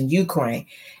been using Ukraine.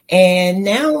 And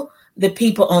now the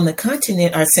people on the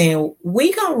continent are saying,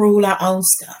 we going to rule our own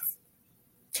stuff.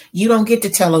 You don't get to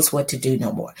tell us what to do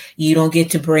no more. You don't get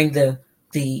to bring the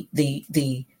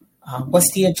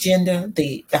what's the agenda?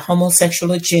 The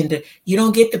homosexual agenda. You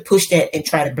don't get to push that and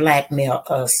try to blackmail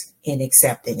us in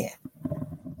accepting it.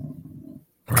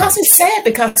 Because it's sad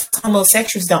because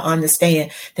homosexuals don't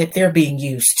understand that they're being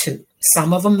used too.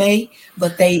 Some of them may,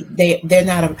 but they're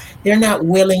not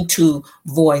willing to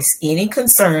voice any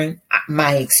concern.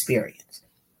 My experience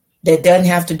that doesn't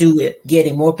have to do with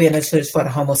getting more benefits for the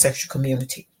homosexual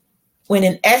community, when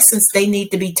in essence they need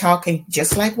to be talking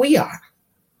just like we are.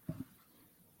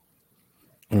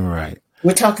 Right.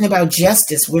 We're talking about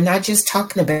justice. We're not just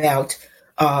talking about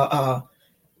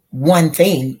one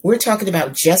thing. We're talking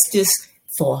about justice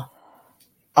for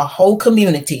a whole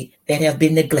community that have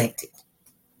been neglected.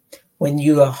 When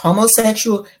you are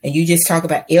homosexual and you just talk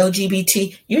about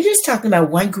LGBT, you're just talking about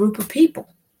one group of people.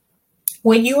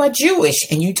 When you are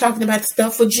Jewish and you're talking about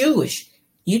stuff for Jewish,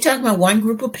 you're talking about one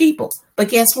group of people. But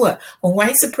guess what? When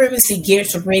white supremacy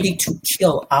gets ready to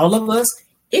kill all of us,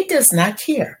 it does not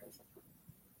care.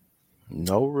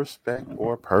 No respect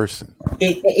or person.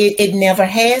 It never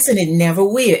has and it never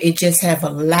will. It just have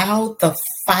allowed the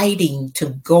fighting to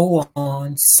go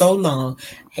on so long.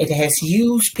 It has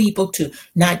used people to,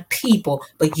 not people,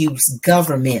 but use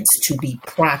governments to be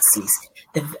proxies.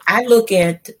 I look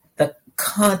at the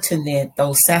continent,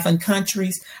 those 7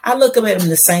 countries, I look at them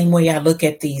the same way I look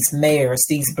at these mayors,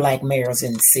 these black mayors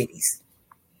in the cities.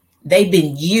 They've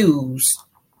been used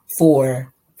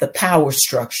for the power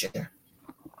structure.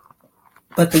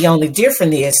 But the only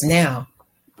difference is now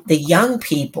the young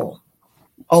people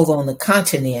over on the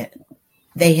continent,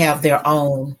 they have their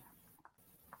own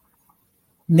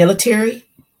military.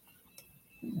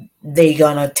 They're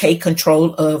going to take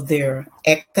control of their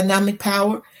economic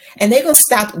power, and they're going to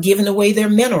stop giving away their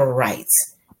mineral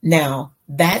rights. Now,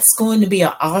 that's going to be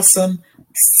an awesome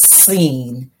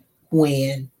scene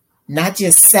when not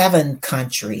just 7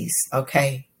 countries,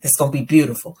 okay, it's going to be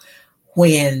beautiful,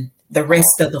 when the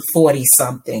rest of the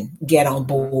 40-something get on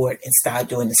board and start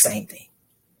doing the same thing.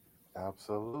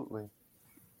 Absolutely.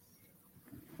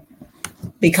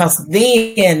 Because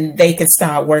then they can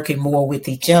start working more with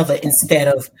each other instead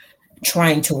of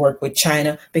trying to work with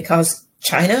China. Because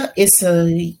China is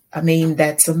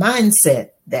that's a mindset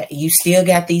that you still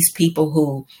got these people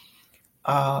who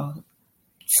are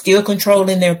still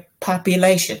controlling their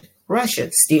population. Russia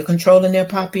still controlling their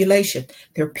population.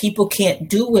 Their people can't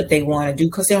do what they want to do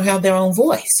because they don't have their own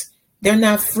voice. They're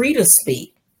not free to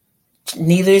speak.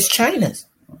 Neither is China's.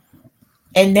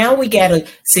 And now we got a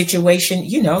situation,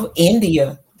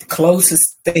 India, the closest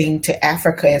thing to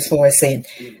Africa as far as saying,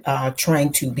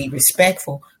 trying to be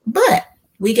respectful. But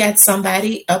we got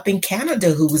somebody up in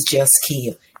Canada who was just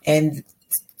killed. And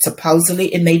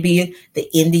supposedly it may be the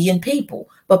Indian people.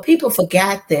 But people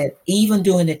forgot that even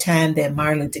during the time that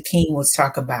Martin Luther King was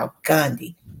talking about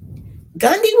Gandhi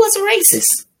was a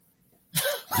racist.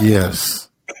 Yes.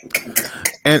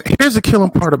 And here's the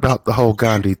killing part about the whole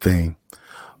Gandhi thing.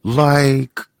 And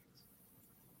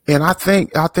I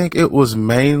think it was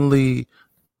mainly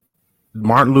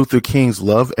Martin Luther King's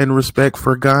love and respect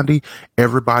for Gandhi.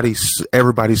 Everybody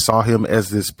saw him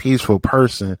as this peaceful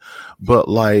person, but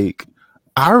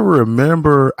I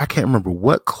can't remember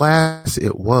what class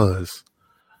it was.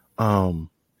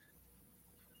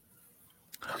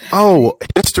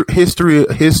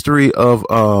 History of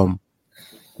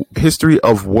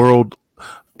world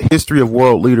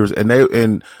leaders,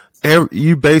 and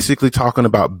you basically talking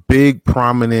about big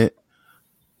prominent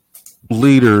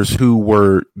leaders who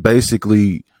were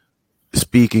basically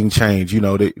speaking change.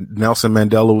 Nelson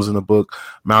Mandela was in the book,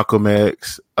 Malcolm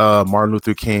X, Martin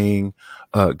Luther King,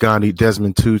 Gandhi,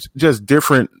 Desmond Tutu, just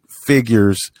different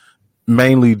figures,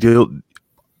 mainly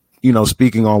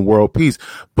speaking on world peace.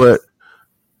 But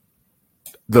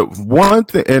the one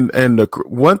thing, and the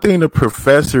one thing the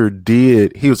professor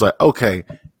did, he was like, okay,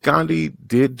 Gandhi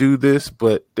did do this,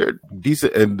 but he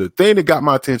said, and the thing that got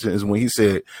my attention is when he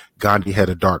said Gandhi had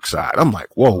a dark side. I'm like,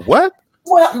 whoa, what?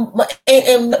 Well,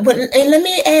 and let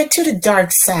me add to the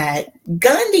dark side.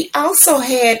 Gandhi also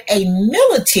had a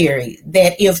military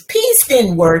that if peace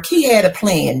didn't work, he had a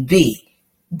plan B.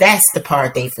 That's the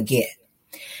part they forget.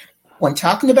 When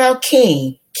talking about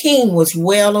King was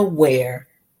well aware.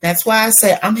 That's why I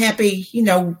said I'm happy,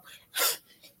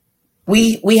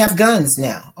 we have guns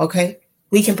now, okay?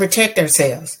 We can protect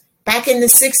ourselves. Back in the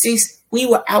 60s, we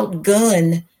were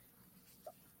outgunned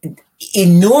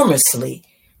enormously.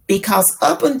 Because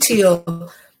up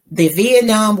until the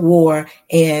Vietnam War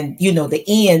and, the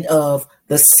end of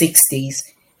the 60s,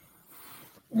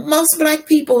 most Black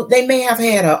people, they may have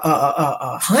had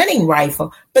a hunting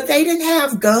rifle, but they didn't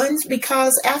have guns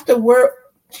because afterward,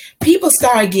 people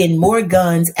started getting more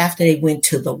guns after they went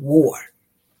to the war.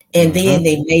 And then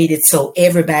they made it so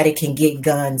everybody can get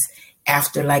guns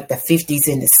after the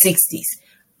 50s and the 60s.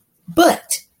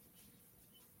 But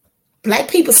Black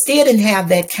people still didn't have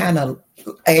that kind of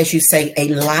as you say, a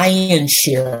lion's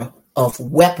share of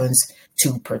weapons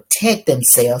to protect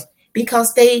themselves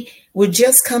because they were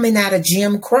just coming out of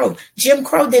Jim Crow. Jim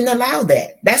Crow didn't allow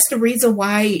that. That's the reason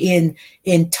why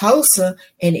in Tulsa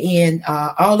and in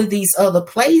all of these other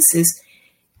places,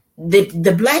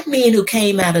 the black men who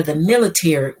came out of the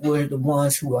military were the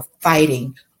ones who were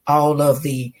fighting all of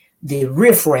the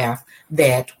riffraff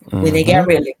that when they got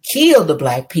ready to kill the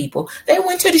black people, they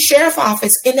went to the sheriff's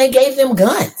office and they gave them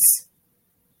guns.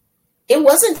 It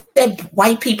wasn't that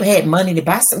white people had money to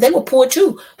buy some. They were poor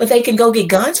too, but they can go get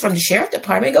guns from the sheriff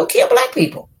department and go kill black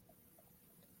people.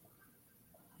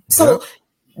 So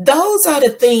those are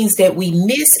the things that we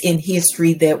miss in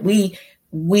history that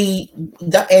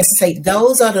as I say,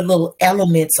 those are the little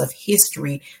elements of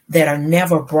history that are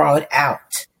never brought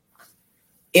out.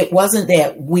 It wasn't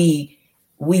that we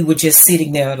were just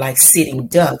sitting there like sitting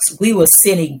ducks. We were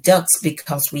sitting ducks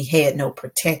because we had no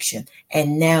protection.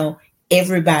 And now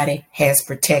everybody has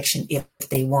protection if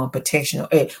they want protection.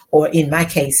 Or in my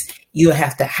case, you'll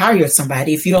have to hire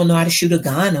somebody if you don't know how to shoot a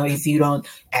gun, or if you don't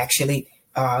actually,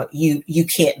 you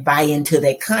can't buy into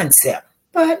that concept.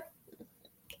 But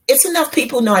it's enough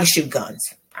people know how to shoot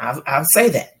guns. I'll say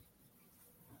that.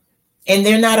 And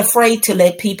they're not afraid to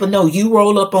let people know, you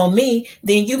roll up on me,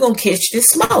 then you're going to catch the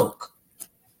smoke.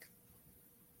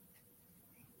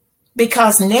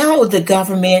 Because now the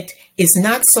government is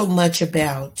not so much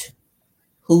about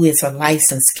who is a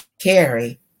licensed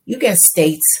carry. You got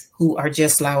states who are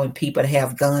just allowing people to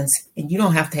have guns, and you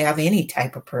don't have to have any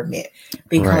type of permit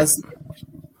because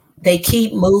they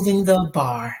keep moving the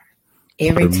bar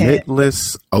every time.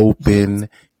 Permitless open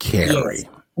carry. Yes.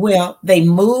 Well, they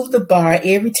move the bar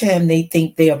every time they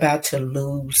think they're about to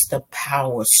lose the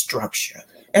power structure.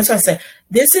 That's why I say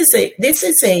this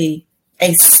is a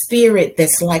spirit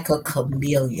that's like a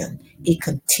chameleon. It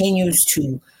continues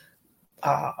to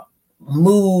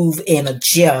move and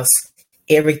adjust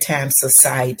every time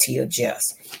society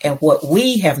adjusts. And what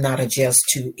we have not adjusted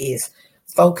to is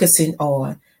focusing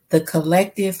on the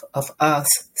collective of us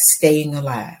staying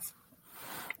alive.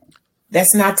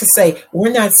 That's not to say,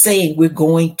 we're not saying we're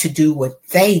going to do what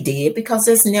they did, because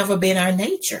it's never been our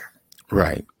nature.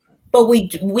 Right. But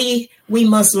we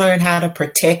must learn how to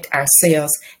protect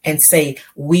ourselves and say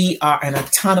we are an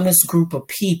autonomous group of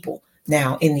people.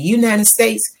 Now, in the United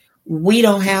States, we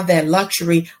don't have that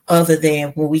luxury other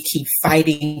than when we keep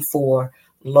fighting for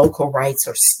local rights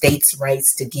or states'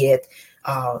 rights to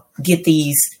get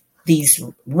these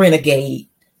renegade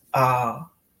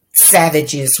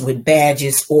savages with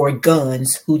badges or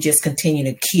guns who just continue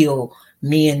to kill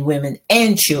men, women,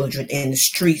 and children in the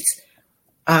streets,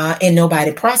 and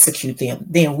nobody prosecute them.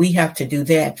 Then we have to do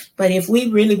that. But if we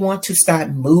really want to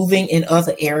start moving in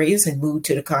other areas and move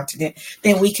to the continent,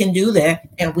 then we can do that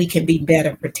and we can be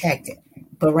better protected.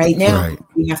 But right now,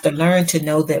 we have to learn to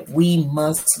know that we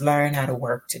must learn how to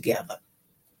work together,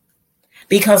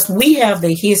 because we have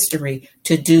the history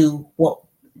to do what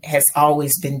has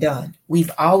always been done. We've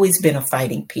always been a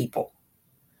fighting people.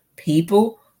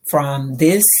 People from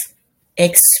this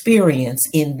experience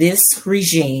in this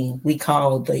regime we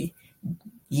call the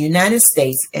United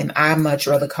States, and I much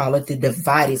rather call it the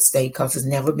divided state because it's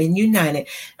never been united.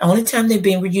 The only time they've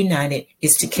been reunited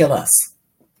is to kill us.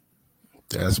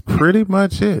 That's pretty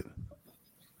much it.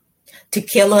 To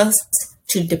kill us,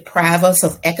 to deprive us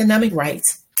of economic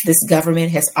rights. This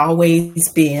government has always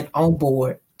been on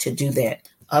board to do that.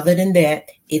 Other than that,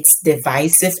 it's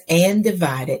divisive and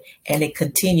divided, and it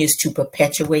continues to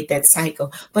perpetuate that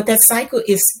cycle. But that cycle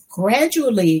is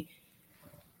gradually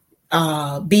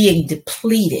being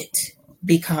depleted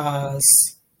because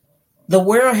the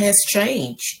world has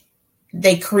changed.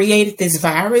 They created this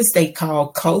virus they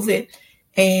call COVID,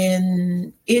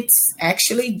 and it's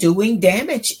actually doing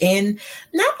damage. And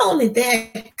not only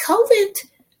that, COVID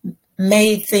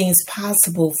made things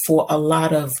possible for a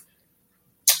lot of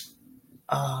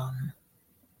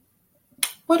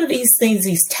what are these things?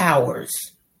 These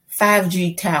towers,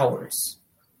 5G towers.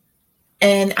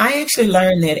 And I actually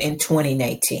learned that in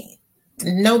 2018.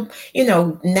 No,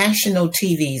 national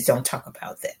TVs don't talk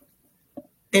about that.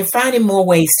 They're finding more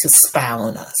ways to spy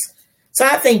on us. So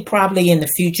I think probably in the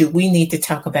future, we need to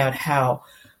talk about how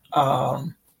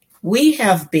we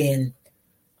have been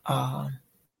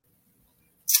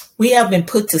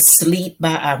put to sleep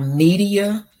by our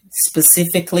media,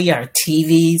 specifically our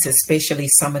TVs, especially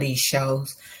some of these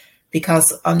shows,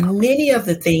 because on many of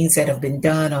the things that have been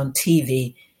done on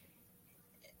TV,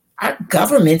 our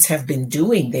governments have been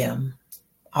doing them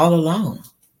all along.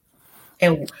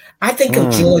 And I think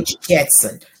of George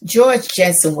Jetson. George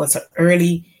Jetson was an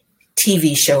early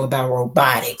TV show about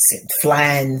robotics and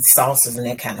flying saucers and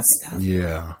that kind of stuff.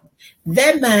 Yeah.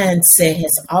 That mindset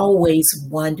has always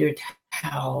wondered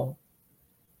how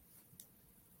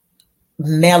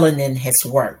melanin has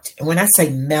worked. And when I say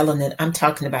melanin, I'm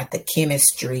talking about the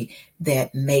chemistry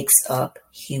that makes up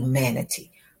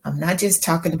humanity. I'm not just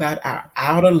talking about our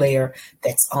outer layer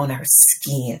that's on our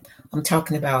skin. I'm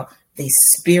talking about the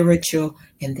spiritual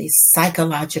and the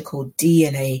psychological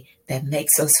DNA that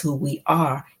makes us who we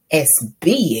are as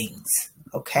beings.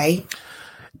 Okay?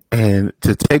 And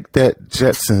to take that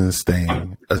Jetsons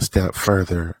thing a step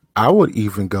further, I would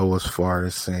even go as far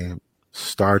as saying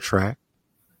Star Trek,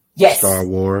 Yes. Star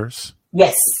Wars,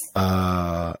 Yes.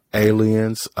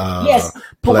 Aliens, Yes.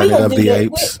 But we Planet gonna of do the that.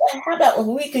 Apes. How about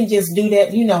we can just do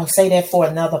that, say that for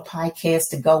another podcast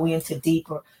to go into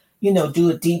deeper, do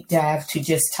a deep dive to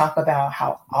just talk about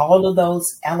how all of those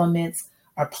elements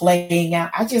are playing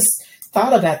out. I just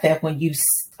thought about that when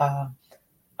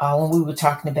when we were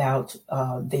talking about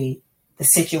the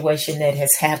situation that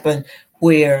has happened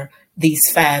where these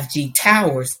 5G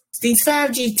towers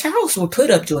were put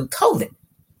up during COVID.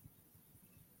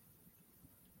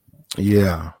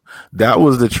 Yeah, that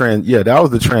was the trend. Yeah, that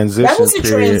was the transition. That was a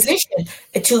period. transition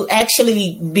to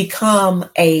actually become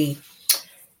is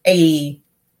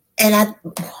that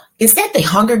the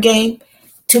Hunger Game?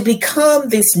 To become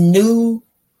this new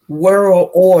world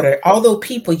order, although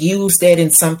people use that in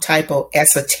some type of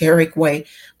esoteric way,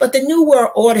 but the new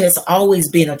world order has always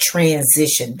been a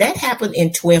transition. That happened in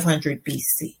 1200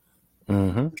 BC.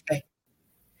 Mm-hmm. Okay.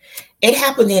 It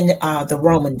happened in the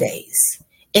Roman days.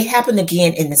 It happened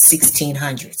again in the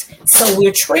 1600s. So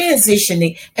we're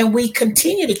transitioning and we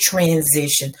continue to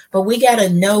transition, but we got to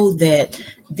know that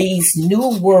these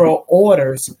new world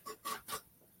orders,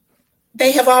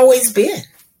 they have always been.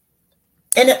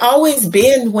 And it always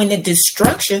been when the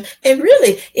destruction, and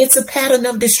really it's a pattern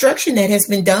of destruction that has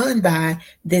been done by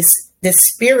this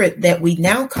spirit that we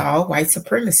now call white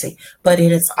supremacy. But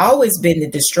it has always been the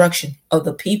destruction of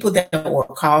the people that were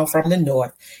called from the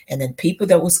north. And then people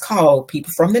that was called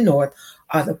people from the north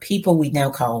are the people we now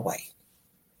call white.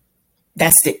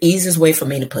 That's the easiest way for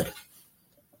me to put it.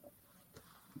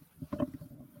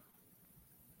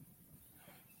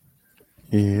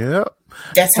 Yep.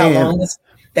 That's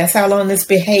how long this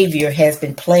behavior has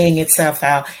been playing itself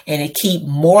out, and it keep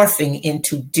morphing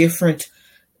into different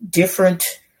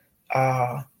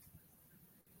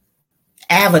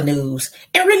avenues.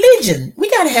 And religion, we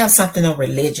got to have something on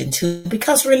religion too,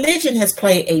 because religion has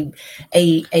played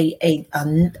a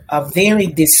very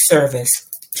disservice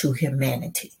to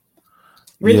humanity.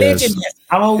 Religion has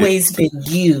always been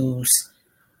used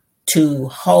to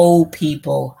hold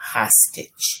people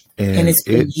hostage. And it's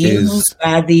been used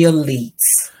by the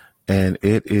elites. And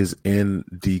it is in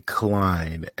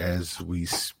decline as we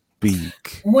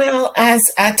speak. Well, as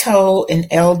I told an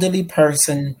elderly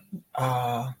person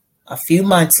a few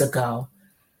months ago,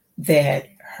 that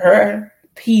her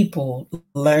people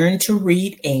learned to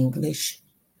read English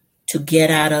to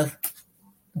get out of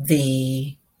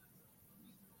the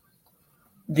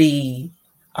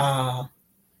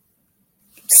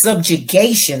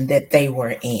subjugation that they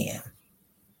were in.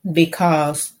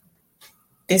 Because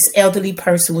this elderly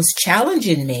person was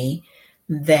challenging me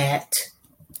that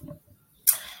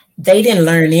they didn't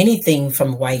learn anything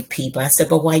from white people. I said,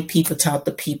 but white people taught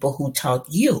the people who taught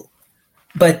you.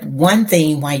 But one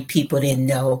thing white people didn't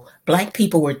know, black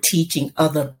people were teaching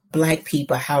other black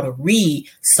people how to read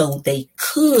so they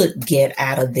could get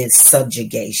out of this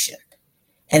subjugation.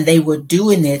 And they were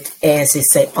doing it, as they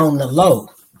say, on the low.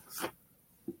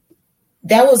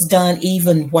 That was done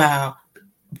even while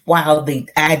the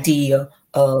idea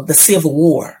of the Civil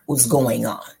War was going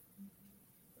on.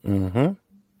 Mm-hmm.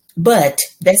 But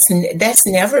that's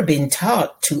never been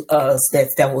taught to us.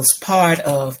 That was part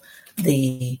of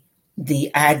the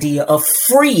idea of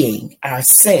freeing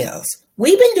ourselves.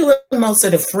 We've been doing most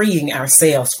of the freeing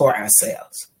ourselves for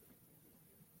ourselves.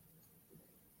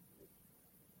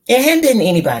 It hadn't been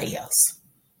anybody else.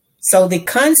 So the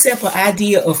concept or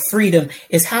idea of freedom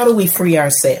is, how do we free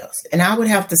ourselves? And I would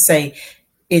have to say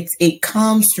it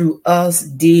comes through us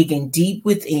digging deep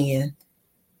within,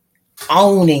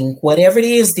 owning whatever it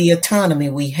is, the autonomy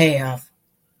we have,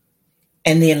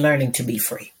 and then learning to be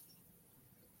free.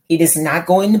 It is not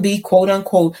going to be, quote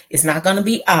unquote, it's not going to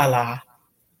be Allah.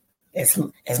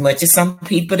 As much as some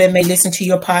people that may listen to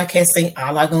your podcast say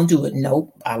Allah going to do it.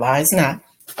 Nope, Allah is not.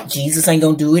 Jesus ain't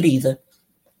going to do it either.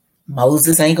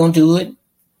 Moses ain't going to do it.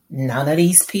 None of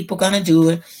these people going to do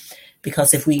it.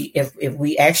 Because if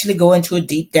we actually go into a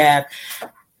deep dive,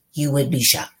 you would be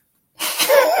shocked.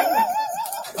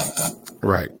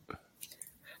 Right.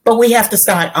 But we have to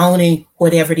start owning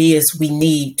whatever it is we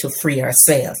need to free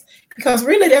ourselves. Because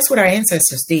really, that's what our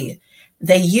ancestors did.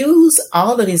 they use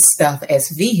all of this stuff as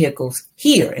vehicles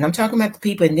here, and I'm talking about the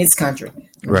people in this country,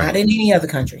 Right. not in any other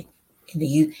country,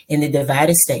 in the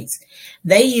divided states.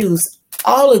 They use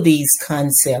all of these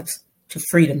concepts to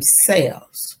free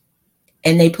themselves,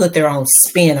 and they put their own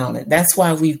spin on it. That's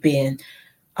why we've been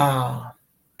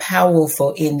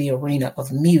powerful in the arena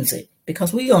of music,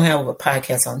 because we're going to have a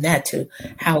podcast on that too,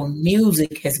 how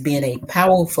music has been a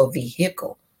powerful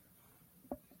vehicle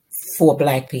for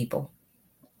Black people.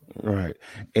 Right.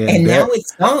 And now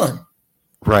it's gone.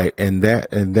 Right. And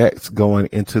that's going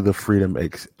into the freedom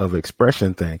of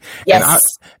expression thing. Yes.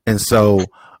 So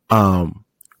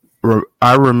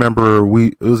I remember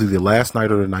it was either last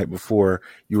night or the night before,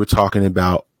 you were talking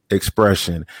about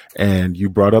expression, and you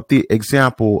brought up the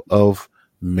example of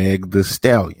Meg the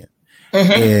Stallion.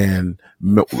 And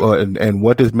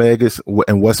what does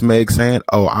what's Meg saying?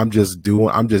 Oh, I'm just doing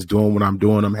what I'm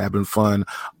doing. I'm having fun.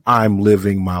 I'm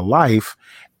living my life.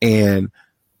 And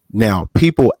now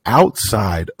people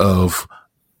outside of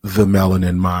the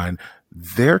melanin mind,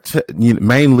 they're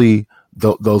mainly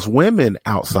those women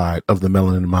outside of the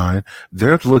melanin mind,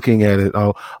 they're looking at it,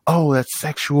 oh, that's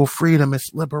sexual freedom,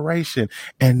 it's liberation.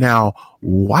 And now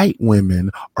white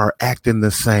women are acting the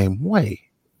same way.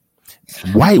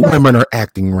 White women are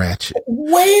acting ratchet.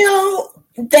 Well,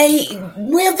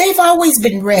 they've always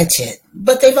been ratchet,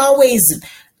 but they've always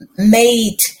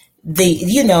made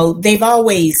they've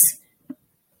always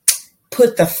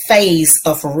put the phase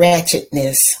of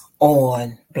ratchetness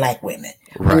on Black women,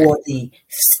 right, or the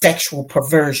sexual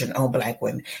perversion on Black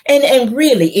women. And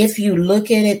really, if you look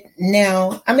at it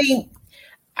now, I mean,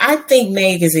 I think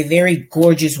Meg is a very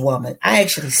gorgeous woman. I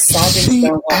actually saw this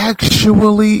woman. She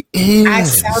actually is. I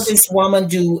saw this woman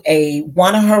do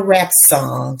one of her rap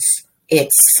songs at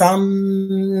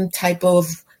some type of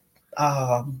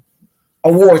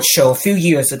award show a few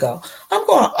years ago. I'm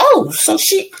going, oh, so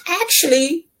she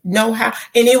actually know how.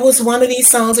 And it was one of these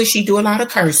songs that she do a lot of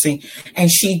cursing, and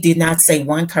she did not say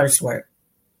one curse word.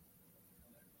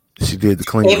 She did the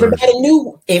clean.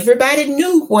 Everybody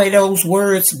knew where those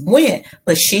words went,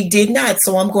 but she did not.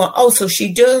 So I'm going, oh, so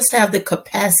she does have the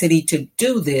capacity to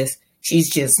do this. She's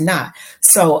just not.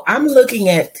 So I'm looking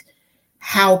at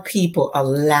how people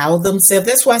allow themselves.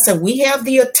 That's why I said we have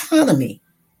the autonomy.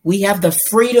 We have the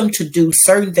freedom to do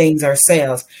certain things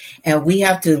ourselves, and we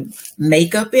have to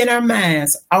make up in our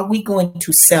minds, are we going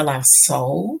to sell our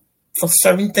soul for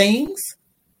certain things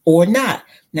or not?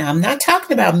 Now, I'm not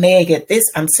talking about Meg at this.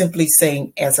 I'm simply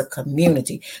saying as a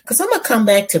community, because I'm going to come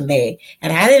back to Meg.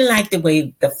 And I didn't like the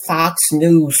way the Fox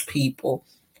News people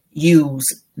use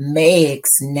Meg's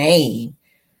name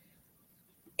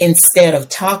instead of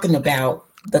talking about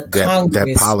the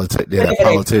Congress. That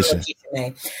politician.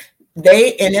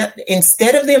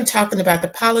 Instead of them talking about the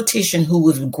politician who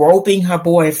was groping her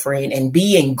boyfriend and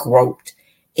being groped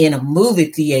in a movie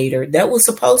theater that was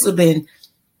supposed to have been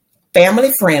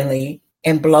family friendly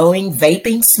and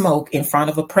vaping smoke in front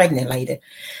of a pregnant lady,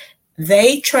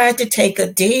 they tried to take a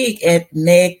dig at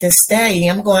Meg the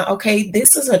Stallion. I'm going, okay,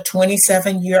 this is a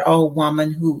 27-year-old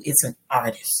woman who is an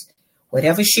artist.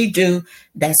 Whatever she do,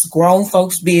 that's grown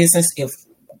folks' business.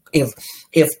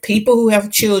 If people who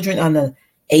have children under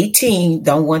 18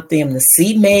 don't want them to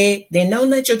see Meg, then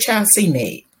don't let your child see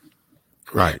Meg.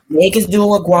 Right. Meg is doing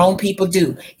what grown people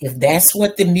do. If that's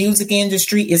what the music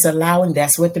industry is allowing,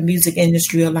 that's what the music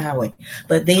industry allowing.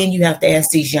 But then you have to ask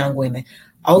these young women,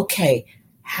 okay,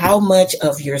 how much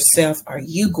of yourself are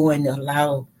you going to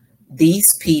allow these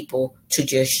people to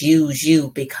just use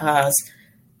you? Because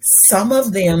some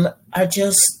of them are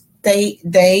just, they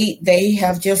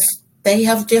have just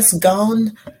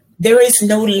gone. There is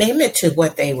no limit to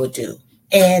what they will do.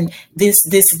 And this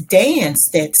dance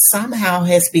that somehow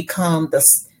has become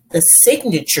the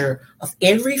signature of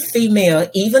every female,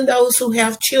 even those who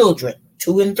have children,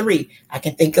 2 and 3. I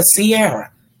can think of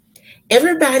Sierra.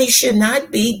 Everybody should not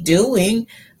be doing,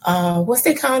 what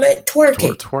they call it?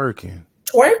 Twerking.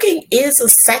 Twerking is a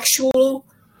sexual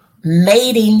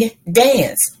mating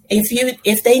dance.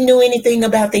 If they knew anything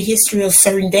about the history of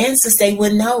certain dances, they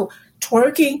would know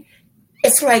twerking.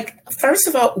 It's like, first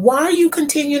of all, why are you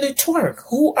continuing to twerk?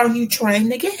 Who are you trying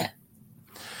to get?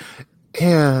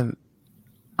 And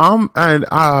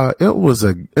it was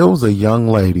a young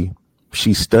lady.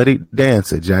 She studied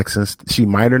dance at Jackson. She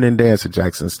minored in dance at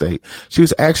Jackson State. She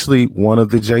was actually one of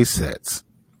the J-sets.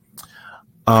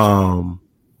 And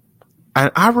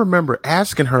I remember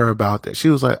asking her about that. She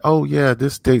was like, "Oh yeah,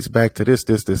 this dates back to this."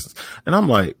 And I'm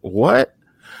like, "What?"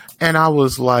 And I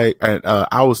was like,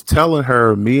 I was telling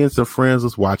her, me and some friends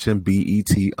was watching BET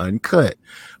Uncut.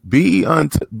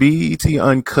 BET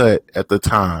Uncut at the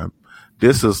time,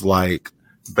 this is like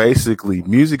basically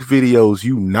music videos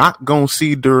you not gonna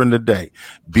see during the day.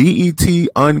 BET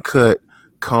Uncut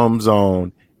comes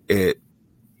on at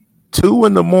 2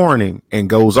 in the morning and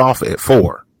goes off at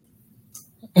 4.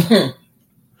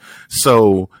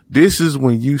 So this is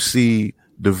when you see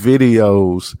the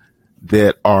videos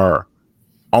that are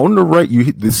on the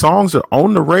radio. The songs are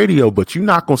on the radio, but you're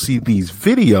not gonna see these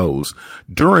videos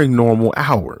during normal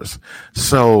hours.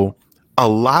 So a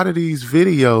lot of these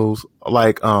videos,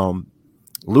 like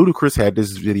Ludacris had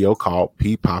this video called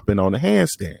 "P Popping on the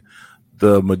Handstand."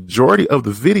 The majority of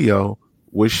the video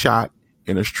was shot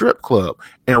in a strip club.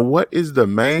 And what is the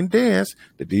main dance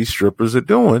that these strippers are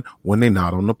doing when they're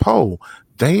not on the pole?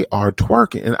 They are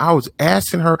twerking. And I was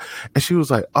asking her, and she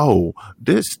was like, "Oh,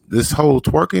 this whole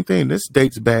twerking thing, this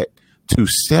dates back to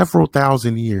several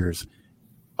thousand years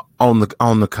on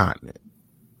the continent."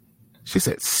 She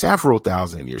said several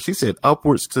thousand years. She said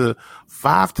upwards to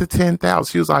 5 to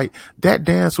 10,000. She was like, that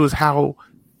dance was how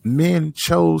men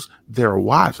chose their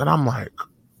wives. And I'm like,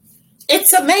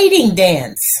 it's a mating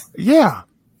dance. Yeah.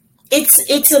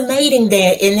 It's a mating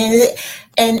dance.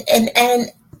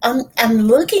 And I'm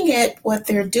looking at what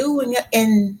they're doing,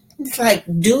 and it's like,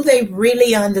 do they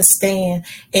really understand?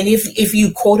 And if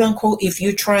you quote unquote, if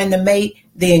you're trying to mate,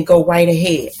 then go right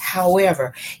ahead.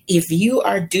 However, if you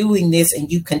are doing this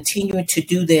and you continue to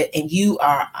do that, and you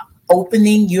are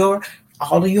opening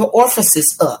all of your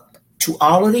orifices up to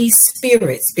all of these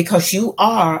spirits, because you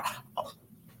are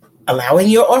allowing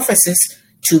your orifices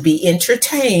to be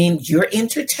entertained, you're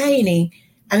entertaining.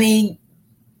 I mean,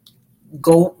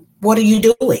 go, what are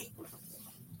you doing?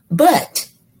 But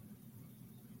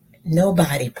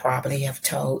nobody probably have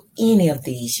told any of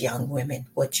these young women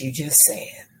what you just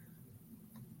said.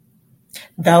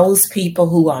 Those people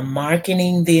who are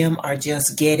marketing them are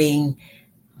just getting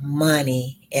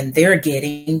money, and they're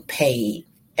getting paid.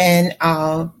 And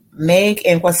Meg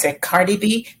and what's that, Cardi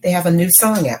B, they have a new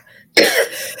song out.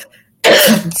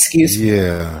 Excuse me.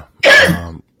 Yeah.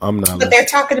 I'm not. But they're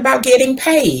talking about getting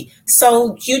paid.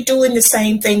 So you're doing the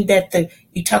same thing that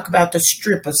you talk about the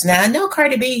strippers. Now, I know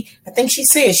Cardi B, I think she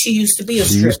said she used to be a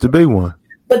stripper. She used to be one.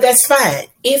 But that's fine.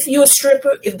 If you're a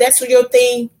stripper, if that's your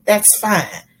thing, that's fine.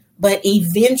 But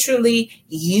eventually,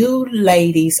 you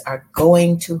ladies are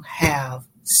going to have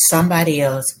somebody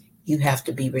else you have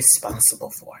to be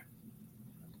responsible for.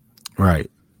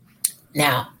 Right.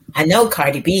 Now, I know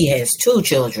Cardi B has 2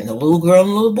 children, a little girl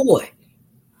and a little boy.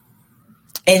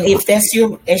 And if that's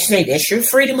your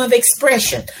freedom of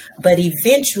expression. But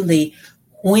eventually,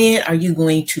 when are you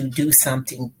going to do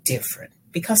something different?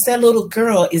 Because that little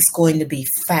girl is going to be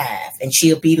 5, and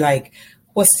she'll be like,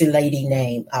 what's the lady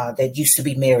name that used to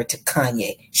be married to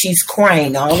Kanye? She's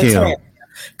crying all the time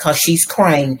because she's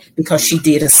crying because she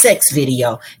did a sex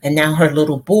video, and now her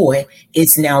little boy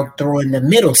is now throwing the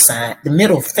middle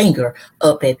finger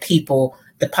up at people,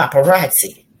 the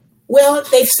paparazzi. Well,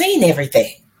 they've seen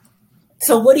everything.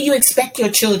 So what do you expect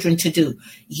your children to do?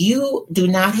 You do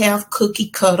not have cookie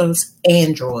cutters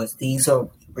androids. These are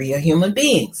real human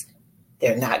beings.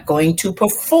 They're not going to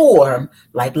perform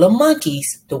like little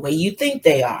monkeys the way you think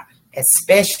they are,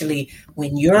 especially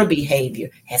when your behavior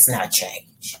has not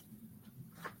changed.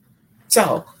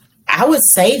 So I would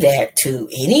say that to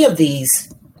any of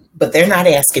these, but they're not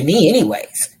asking me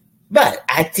anyways. But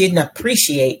I didn't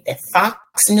appreciate that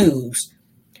Fox News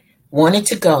wanted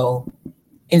to go,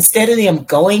 instead of them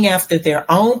going after their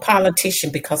own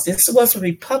politician, because this was a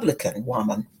Republican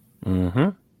woman,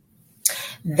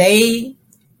 they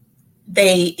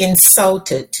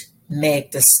insulted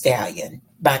Meg the Stallion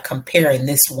by comparing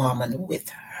this woman with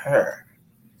her.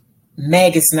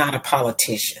 Meg is not a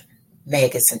politician.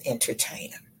 Meg is an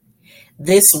entertainer.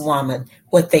 This woman,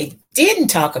 what they didn't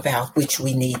talk about, which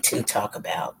we need to talk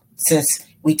about, since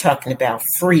we're talking about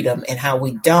freedom and how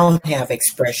we don't have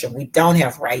expression, we don't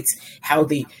have rights, how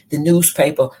the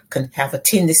newspaper can have a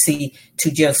tendency to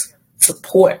just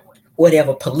support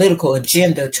whatever political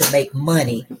agenda to make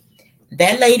money.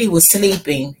 That lady was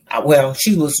sleeping. Well,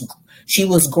 she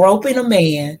was groping a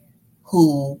man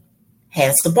who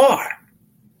has the bar.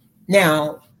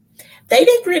 Now, they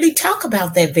didn't really talk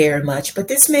about that very much, but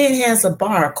this man has a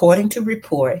bar, according to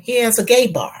report. He has a gay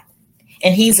bar,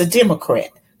 and he's a Democrat.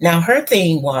 Now, her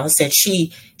thing was that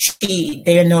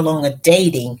they're no longer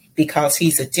dating because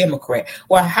he's a Democrat.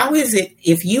 Well, how is it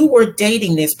if you were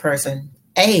dating this person?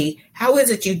 How is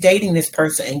it you dating this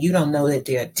person and you don't know that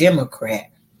they're a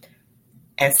Democrat?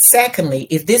 And secondly,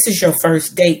 if this is your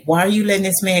first date, why are you letting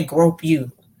this man grope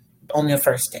you on your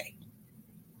first date?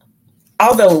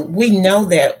 although we know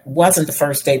that wasn't the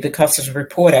first day because there's a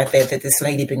report out there that this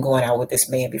lady been going out with this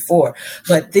man before.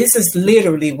 But this is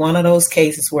literally one of those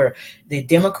cases where the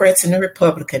Democrats and the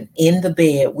Republican in the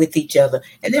bed with each other,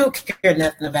 and they don't care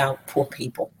nothing about poor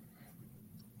people.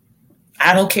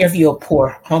 I don't care if you're a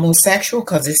poor homosexual,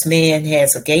 because this man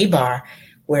has a gay bar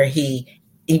where he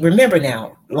remember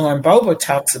now, Lauren Boebert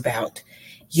talks about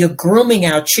you're grooming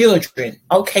our children.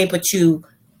 Okay, but you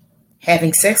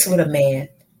having sex with a man,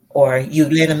 or you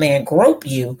let a man grope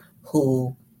you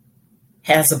who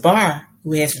has a bar,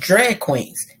 who has drag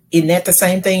queens. Isn't that the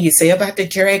same thing you say about the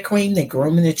drag queen? They're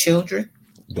grooming the children.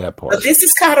 That part. But this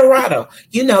is Colorado,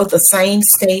 the same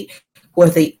state where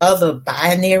the other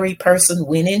binary person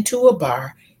went into a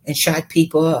bar and shot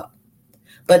people up.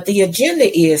 But the agenda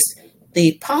is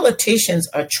the politicians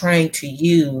are trying to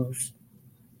use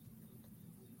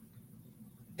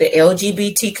the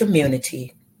LGBT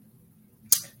community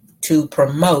to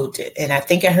promote it. And I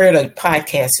think I heard a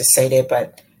podcaster say that,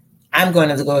 but I'm going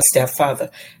to go a step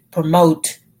further.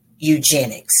 Promote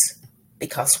eugenics.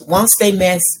 Because once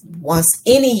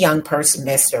any young person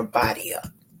mess their body up,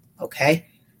 okay?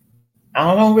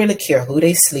 I don't really care who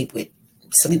they sleep with.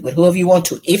 Sleep with whoever you want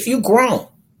to. If you're grown,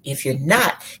 if you're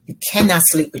not, you cannot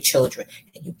sleep with children.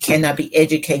 And you cannot be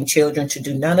educating children to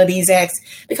do none of these acts,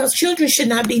 because children should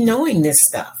not be knowing this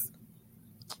stuff.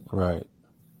 Right.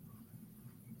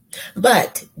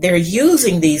 But they're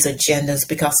using these agendas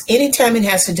because anytime it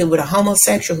has to do with a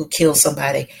homosexual who killed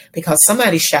somebody because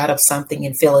somebody shot up something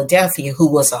in Philadelphia who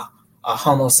was a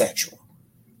homosexual,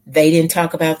 they didn't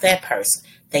talk about that person.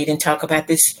 They didn't talk about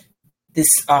this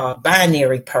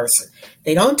binary person.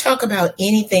 They don't talk about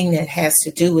anything that has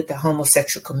to do with the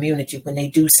homosexual community when they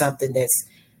do something that's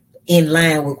in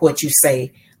line with what you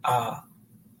say, a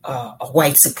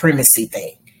white supremacy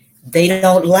thing. They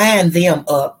don't line them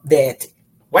up that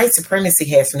white supremacy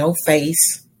has no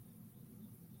face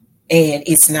and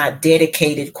it's not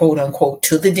dedicated, quote unquote,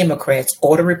 to the Democrats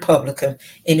or the Republican,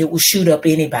 and it will shoot up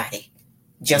anybody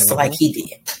just like he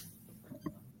did.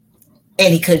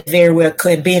 And he could very well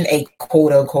could have been a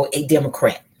quote unquote a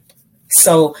Democrat.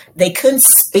 So they couldn't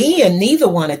spin neither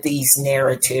one of these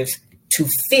narratives to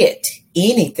fit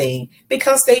anything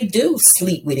because they do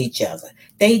sleep with each other.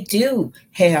 They do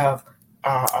have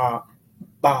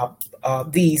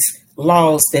these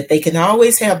laws that they can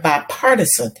always have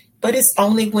bipartisan, but it's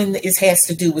only when it has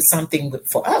to do with something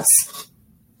for us.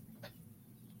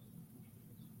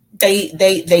 They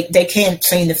can't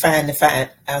seem to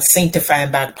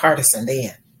find bipartisan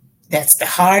then. That's the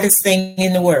hardest thing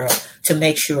in the world, to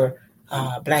make sure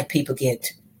Black people get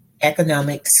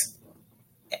economic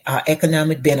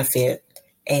benefit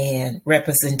and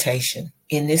representation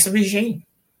in this regime.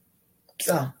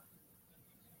 So,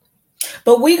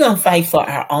 but we're gonna fight for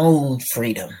our own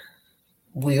freedom.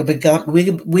 We're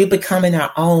becoming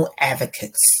our own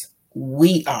advocates.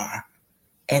 We are.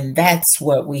 And that's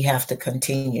what we have to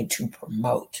continue to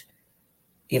promote.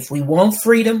 If we want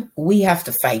freedom, we have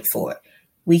to fight for it.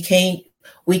 We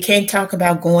can't talk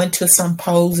about going to some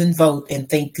polls and vote and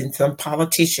thinking some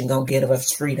politician gonna give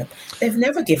us freedom. They've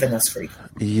never given us freedom.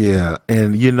 Yeah,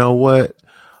 and you know what?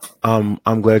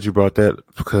 I'm glad you brought that,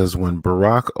 because when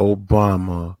Barack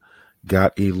Obama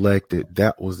got elected,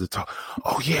 that was the talk.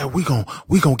 Oh yeah, we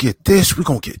gonna get this, we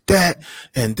gonna get that,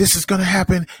 and this is gonna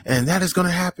happen, and that is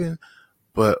gonna happen.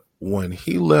 But when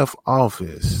he left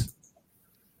office,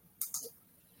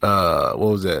 what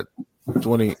was that?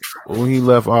 When he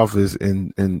left office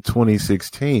in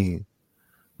 2016,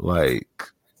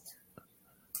 like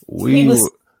he was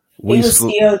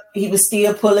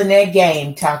still pulling that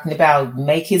game, talking about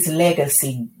make his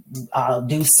legacy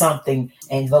do something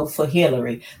and vote for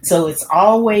Hillary. So it's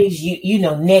always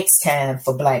next time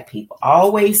for Black people.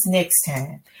 Always next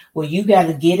time. Well, you got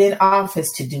to get in office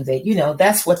to do that.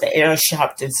 That's what the Aaron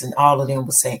Sharptons and all of them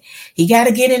were saying. He got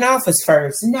to get in office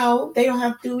first. No, they don't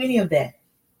have to do any of that.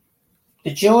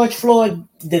 The George Floyd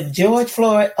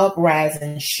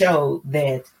uprising showed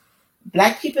that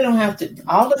Black people don't have to.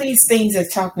 All of these things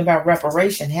that's talking about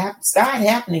reparation started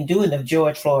happening during the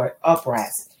George Floyd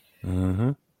uprising.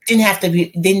 Mm-hmm.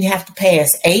 Didn't have to pass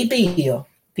a bill.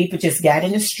 People just got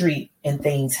in the street and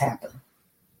things happened.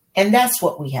 And that's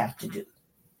what we have to do.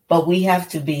 But we have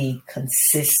to be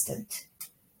consistent.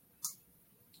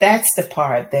 That's the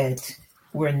part that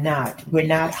we're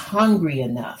not hungry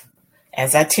enough.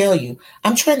 As I tell you,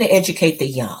 I'm trying to educate the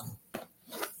young.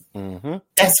 Mm-hmm.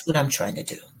 That's what I'm trying to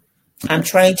do. I'm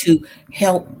trying to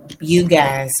help you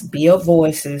guys build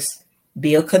voices,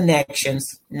 build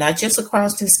connections, not just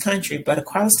across this country, but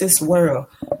across this world,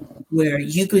 where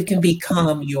you can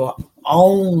become your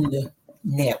own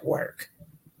network.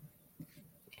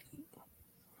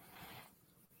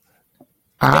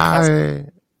 Because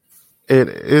it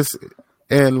is,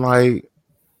 and like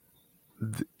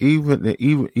even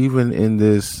in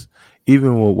this,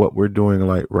 even with what we're doing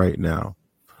like right now,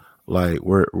 like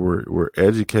we're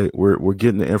educate, we're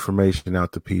getting the information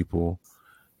out to people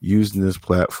using this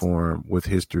platform with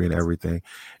history and everything.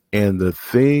 And the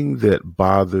thing that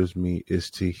bothers me is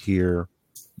to hear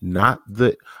not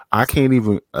the I can't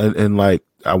even and like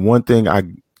one thing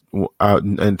and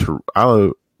to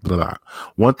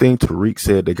one thing Tariq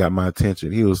said that got my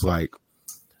attention. He was like,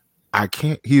 I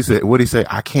can't. He said, what he say?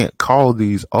 I can't call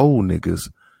these old niggas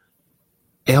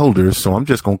elders, so I'm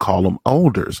just gonna call them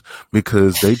olders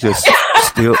because they just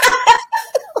still.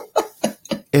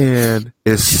 And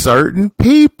it's certain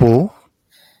people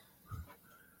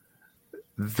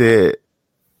that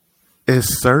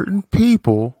it's certain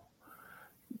people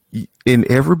in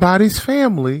everybody's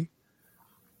family.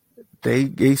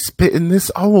 They spitting this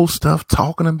old stuff,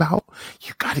 talking about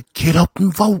you got to get up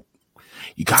and vote.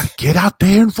 You got to get out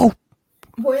there and vote.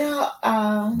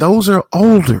 Well, those are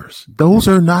elders. Those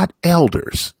are not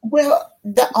elders. Well,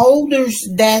 the elders,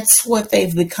 that's what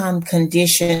they've become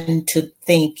conditioned to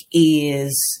think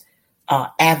is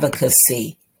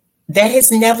advocacy. That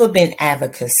has never been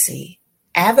advocacy.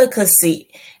 Advocacy,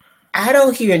 I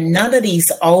don't hear none of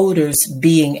these elders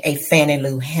being a Fannie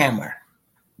Lou Hammer.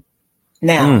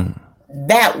 Now,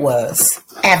 that was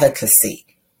advocacy.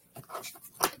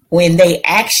 When they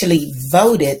actually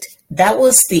voted, that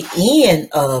was the end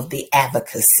of the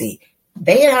advocacy.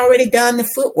 They had already done the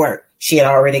footwork. She had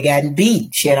already gotten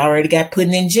beat. She had already got put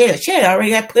in jail. She had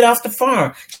already got put off the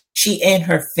farm. She and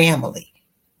her family.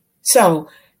 So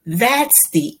that's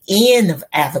the end of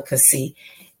advocacy.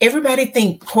 Everybody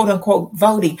think, quote unquote,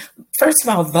 voting. First of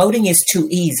all, voting is too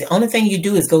easy. Only thing you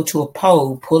do is go to a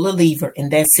poll, pull a lever,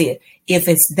 and that's it. If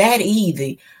it's that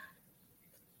easy,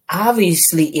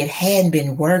 obviously it hadn't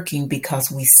been working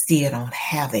because we still don't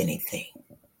have anything.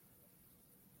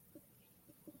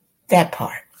 That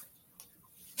part.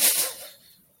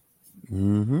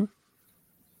 Mm-hmm.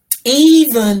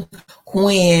 Even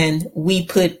when we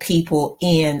put people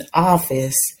in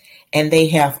office and they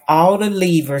have all the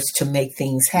levers to make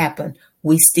things happen,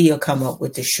 we still come up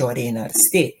with the short end of the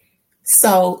stick.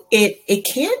 So it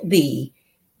can't be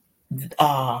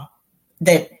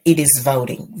that it is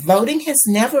voting. Voting has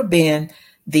never been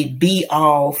the be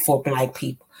all for Black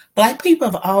people. Black people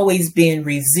have always been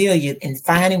resilient in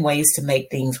finding ways to make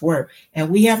things work. And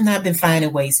we have not been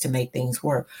finding ways to make things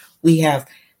work.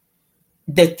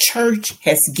 The church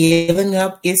has given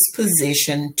up its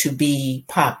position to be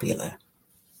popular.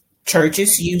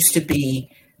 Churches used to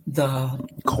be the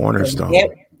cornerstone,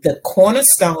 the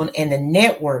cornerstone and the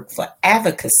network for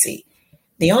advocacy.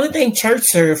 The only thing church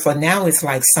served for now is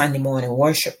like Sunday morning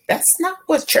worship. That's not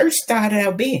what church started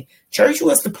out being. Church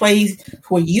was the place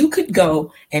where you could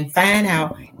go and find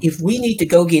out if we need to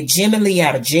go get Jimmy Lee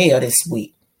out of jail this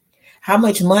week, how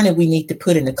much money we need to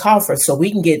put in the coffer so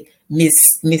we can get Miss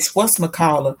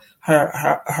whatchamacallit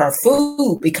her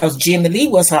food because Jimmy Lee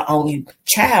was her only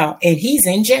child and he's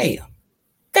in jail.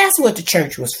 That's what the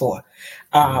church was for.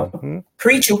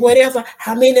 Preacher, whatever,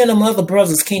 how many of them other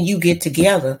brothers can you get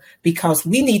together? Because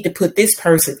we need to put this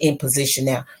person in position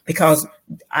now. Because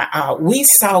we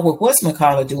saw what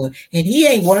whatchamacallit doing, and he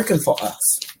ain't working for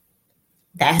us.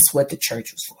 That's what the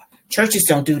church was for. Churches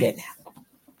don't do that now.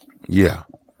 Yeah.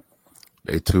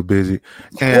 They too busy.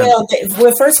 And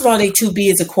well, first of all, they too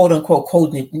busy, quote unquote,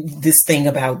 quoting this thing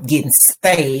about getting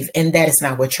saved, and that is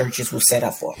not what churches were set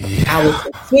up for. Yeah. I will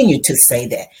continue to say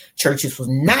that churches were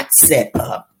not set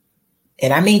up,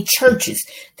 and I mean churches.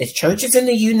 The churches in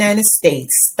the United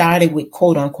States started with,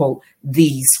 quote unquote,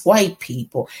 these white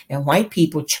people, and white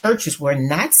people churches were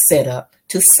not set up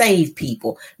to save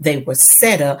people. They were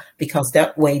set up because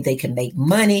that way they can make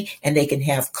money and they can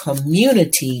have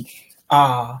community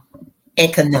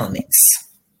economics.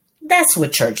 That's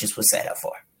what churches were set up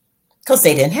for, because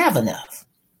they didn't have enough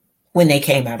when they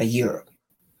came out of Europe.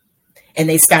 And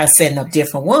they started setting up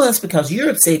different ones because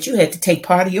Europe said you had to take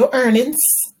part of your earnings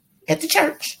at the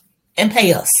church and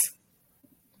pay us.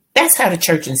 That's how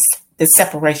the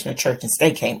separation of church and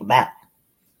state came about,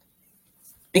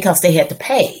 because they had to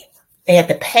pay. They had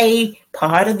to pay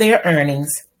part of their earnings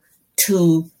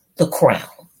to the crown.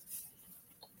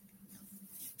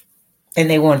 And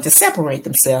they wanted to separate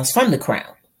themselves from the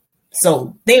crown.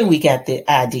 So then we got the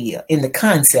idea in the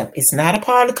concept. It's not a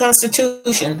part of the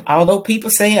Constitution, although people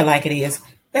say it like it is.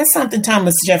 That's something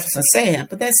Thomas Jefferson said,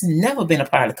 but that's never been a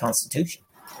part of the Constitution.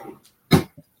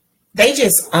 They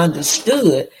just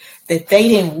understood that they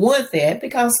didn't want that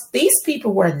because these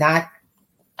people were not,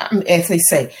 as they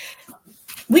say,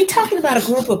 we're talking about a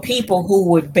group of people who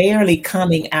were barely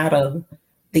coming out of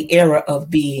the era of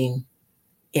being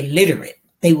illiterate.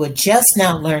 They were just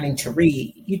now learning to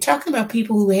read. You're talking about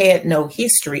people who had no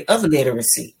history of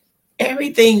literacy.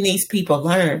 Everything these people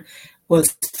learned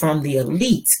was from the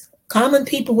elites. Common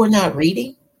people were not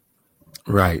reading.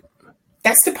 Right.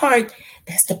 That's the part.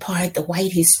 That's the part the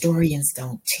white historians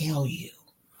don't tell you.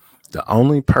 The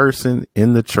only person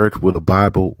in the church with a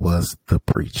Bible was the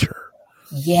preacher.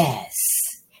 Yes.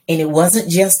 And it wasn't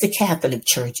just the Catholic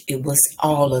Church, it was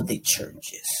all of the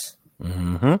churches.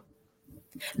 Mm-hmm.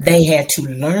 They had to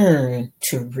learn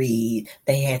to read.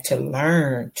 They had to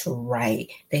learn to write.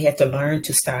 They had to learn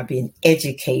to start being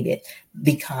educated,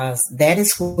 because that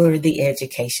is where the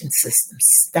education system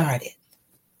started,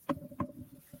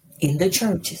 in the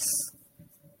churches.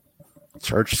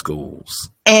 Church schools.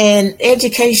 And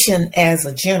education as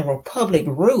a general public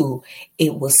rule,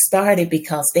 it was started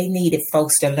because they needed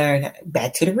folks to learn,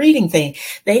 back to the reading thing,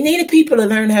 they needed people to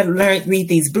learn how to read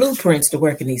these blueprints to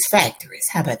work in these factories.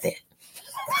 How about that?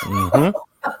 Mm-hmm.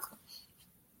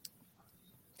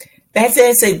 That's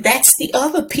the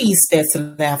other piece that's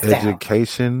left out.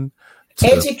 Education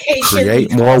Education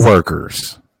create more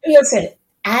workers. Listen,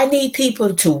 I need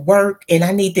people to work, and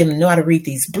I need them to know how to read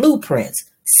these blueprints.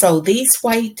 So these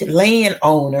white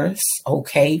landowners,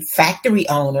 okay, factory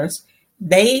owners,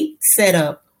 they set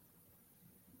up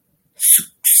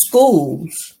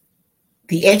schools,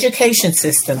 the education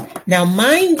system. Now,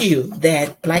 mind you,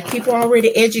 that Black people are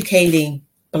already educating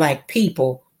Black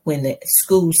people when the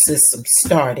school system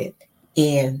started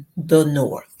in the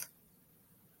North.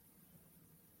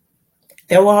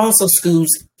 There were also schools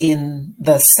in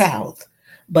the South,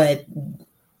 but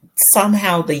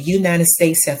somehow the United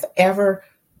States have ever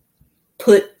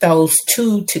put those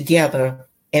two together,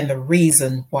 and the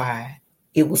reason why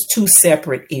it was two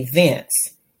separate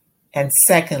events. And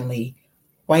secondly,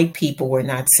 white people were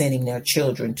not sending their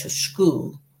children to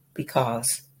school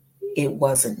because it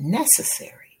wasn't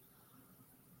necessary.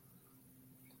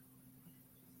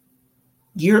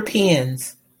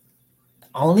 Europeans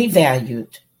only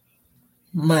valued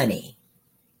money.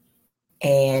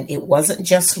 And it wasn't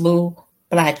just little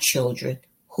Black children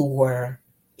who were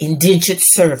indentured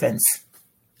servants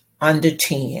under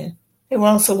 10. They were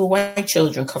also little white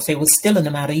children, because they were stealing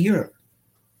them out of Europe.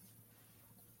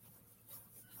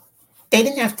 They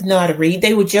didn't have to know how to read.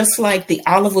 They were just like the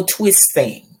Oliver Twist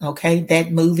thing, okay?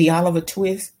 That movie, Oliver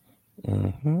Twist.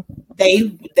 Mm-hmm.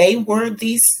 They were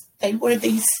these they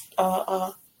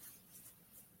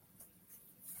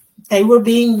were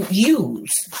being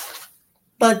used.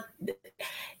 But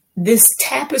this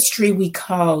tapestry we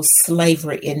call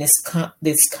slavery in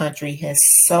this country has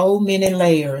so many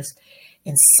layers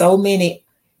and so many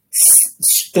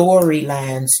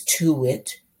storylines to it.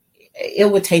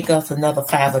 It would take us another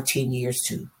 5 or 10 years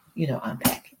to,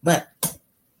 unpack it. But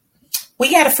we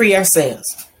got to free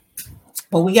ourselves.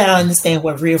 But we got to understand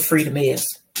what real freedom is.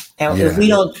 And if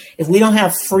we don't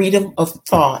have freedom of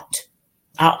thought,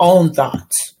 our own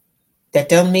thoughts, that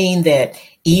doesn't mean that,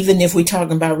 even if we're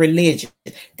talking about religion,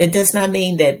 that does not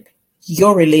mean that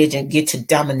your religion get to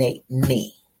dominate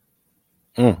me.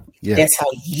 That's how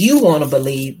you want to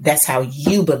believe. That's how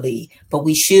you believe. But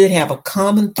we should have a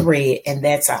common thread, and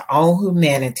that's our own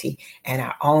humanity and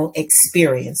our own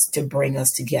experience to bring us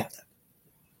together.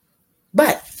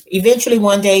 But eventually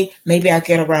one day, maybe I'll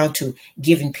get around to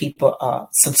giving people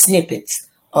some snippets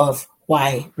of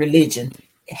why religion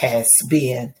has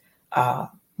been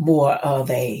more of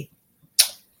a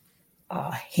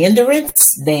hindrance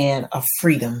than a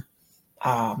freedom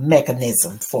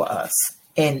mechanism for us.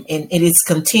 And it is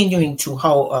continuing to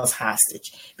hold us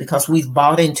hostage, because we've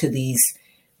bought into these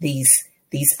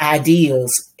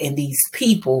ideas and these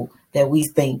people that we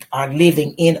think are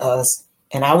living in us.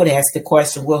 And I would ask the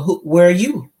question, well, where are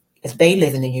you if they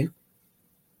living in you?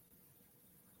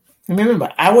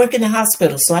 Remember, I work in the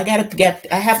hospital, so I have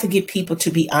to get people to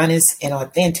be honest and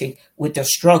authentic with their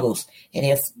struggles. And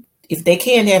if they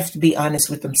can't have to be honest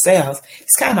with themselves,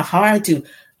 it's kind of hard to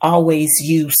always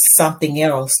use something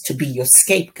else to be your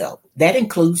scapegoat. That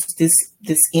includes this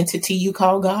entity you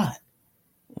call God.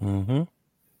 Mm-hmm.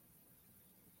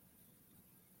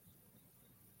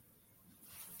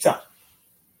 So.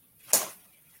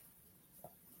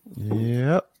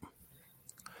 Yep.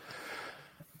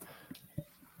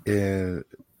 And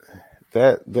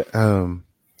that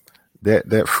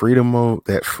freedom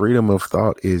of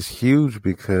thought is huge,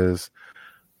 because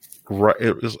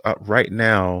right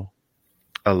now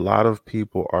a lot of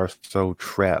people are so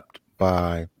trapped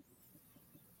by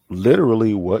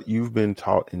literally what you've been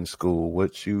taught in school,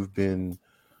 what you've been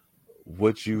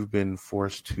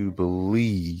forced to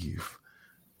believe.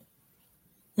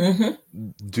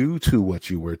 due to what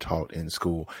you were taught in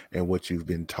school and what you've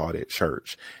been taught at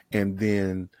church. And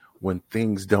then when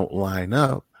things don't line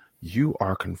up, you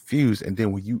are confused. And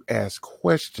then when you ask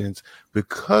questions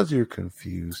because you're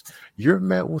confused, you're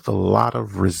met with a lot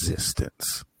of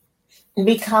resistance.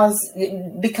 Because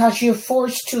you're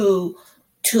forced to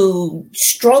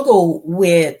struggle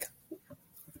with,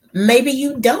 maybe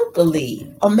you don't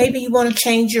believe, or maybe you want to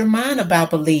change your mind about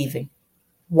believing.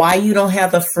 Why you don't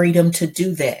have the freedom to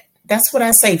do that? That's what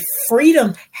I say.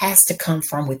 Freedom has to come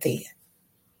from within.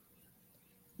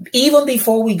 Even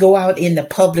before we go out in the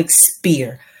public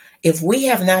sphere, if we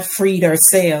have not freed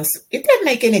ourselves, it doesn't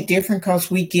make any difference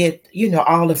because we get,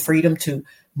 all the freedom to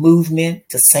movement,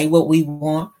 to say what we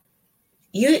want.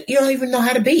 You don't even know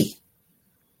how to be.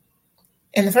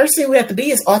 And the first thing we have to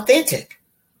be is authentic.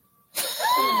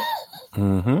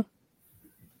 Mm-hmm.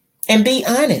 And be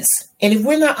honest. And if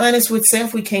we're not honest with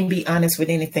self, we can't be honest with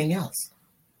anything else.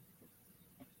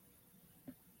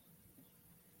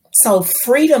 So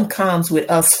freedom comes with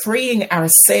us freeing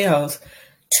ourselves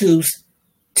to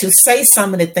say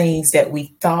some of the things that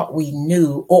we thought we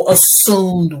knew or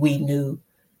assumed we knew.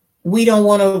 We don't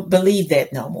want to believe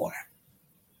that no more.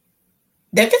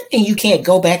 That doesn't mean you can't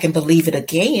go back and believe it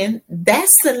again.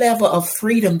 That's the level of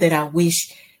freedom that I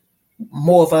wish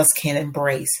more of us can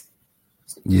embrace.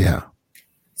 Yeah.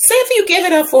 Say if you give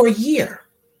it up for a year,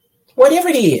 whatever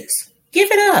it is, give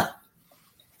it up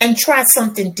and try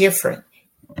something different.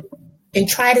 And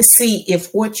try to see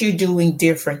if what you're doing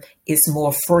different is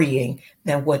more freeing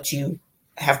than what you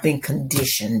have been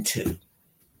conditioned to.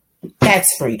 That's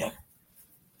freedom.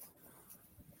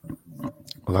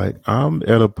 Like, I'm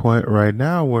at a point right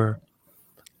now where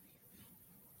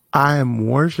I am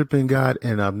worshiping God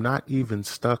and I'm not even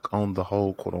stuck on the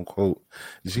whole quote unquote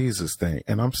Jesus thing.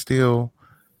 And I'm still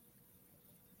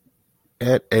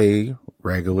at a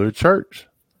regular church.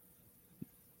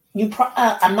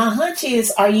 My hunch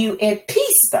is, are you at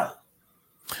peace though?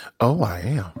 Oh, I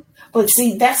am. But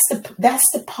see, that's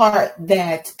the part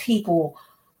that people,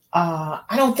 I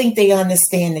don't think they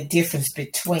understand the difference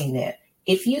between that.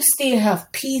 If you still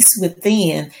have peace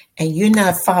within and you're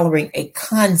not following a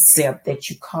concept that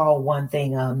you call one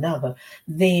thing or another,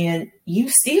 then you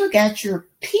still got your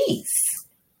peace.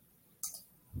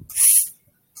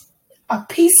 A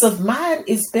peace of mind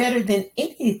is better than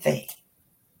anything.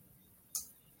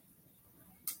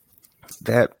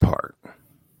 That part.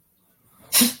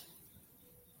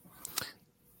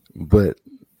 But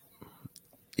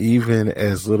even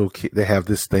as little kids, they have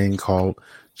this thing called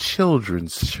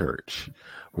children's church,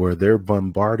 where they're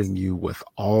bombarding you with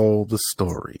all the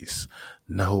stories.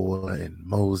 Noah and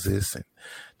Moses and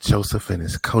Joseph and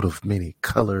his coat of many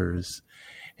colors,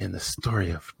 and the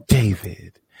story of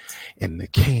David and the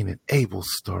Cain and Abel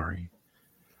story,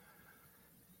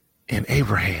 and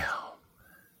Abraham.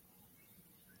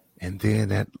 And then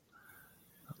that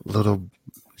little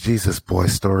Jesus boy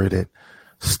story that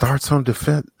starts on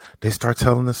they start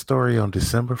telling the story on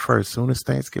December 1st, soon as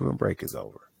Thanksgiving break is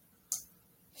over.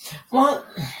 Well,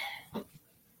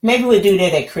 maybe we'll do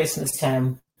that at Christmas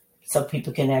time so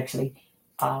people can actually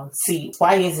see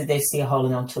why is it they're still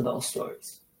holding on to those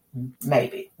stories.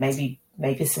 Maybe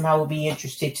somebody will be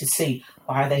interested to see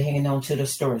why are they hanging on to the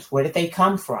stories. Where did they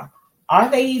come from? Are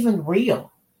they even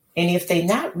real? And if they're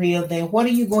not real, then what are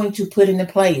you going to put in the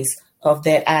place of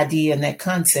that idea and that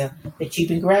concept that you've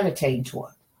been gravitating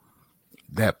toward?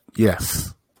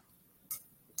 Yes.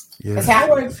 Because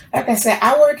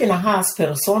I work in a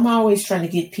hospital, so I'm always trying to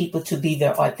get people to be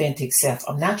their authentic self.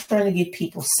 I'm not trying to get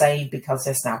people saved because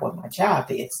that's not what my job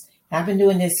is. I've been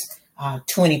doing this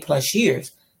 20 plus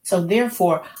years. So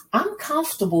therefore, I'm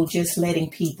comfortable just letting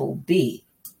people be.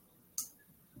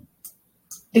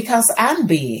 Because I'm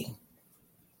being.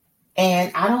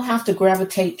 And I don't have to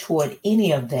gravitate toward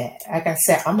any of that. Like I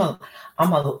said, I'm a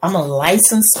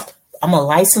licensed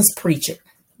preacher.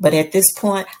 But at this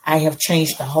point, I have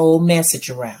changed the whole message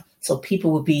around. So people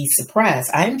will be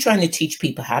surprised. I am trying to teach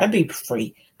people how to be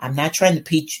free. I'm not trying to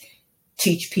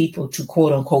teach people to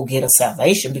quote unquote get a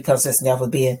salvation, because that's never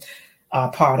been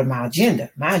part of my agenda.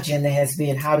 My agenda has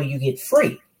been, how do you get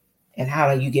free? And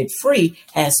how do you get free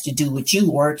has to do with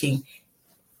you working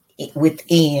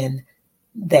within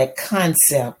that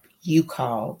concept you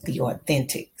call the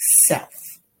authentic self.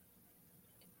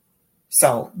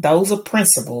 So those are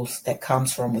principles that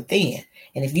comes from within.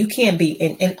 And if you can't be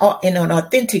in an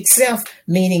authentic self,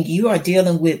 meaning you are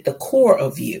dealing with the core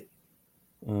of you.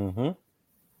 Mm-hmm.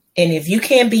 And if you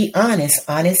can't be honest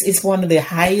is one of the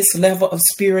highest level of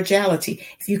spirituality.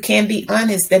 If you can't be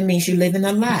honest, that means you live in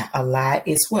a lie. A lie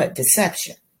is what?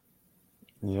 Deception.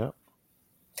 Yeah.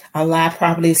 A lie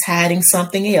probably is hiding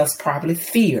something else, probably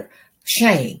fear,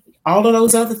 shame, all of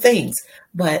those other things.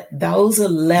 But those are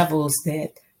levels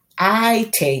that I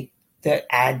take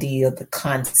the idea, the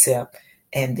concept,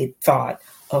 and the thought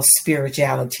of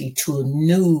spirituality to a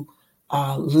new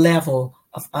level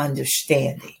of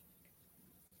understanding.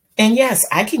 And yes,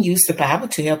 I can use the Bible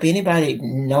to help anybody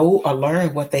know or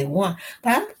learn what they want.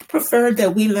 But I prefer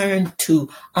that we learn to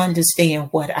understand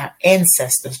what our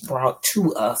ancestors brought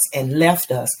to us and left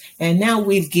us. And now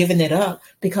we've given it up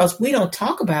because we don't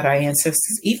talk about our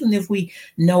ancestors, even if we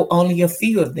know only a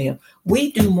few of them.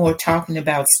 We do more talking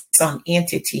about some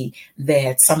entity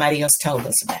that somebody else told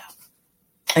us about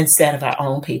instead of our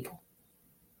own people.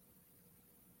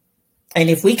 And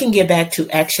if we can get back to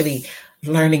actually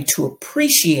learning to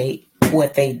appreciate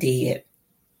what they did,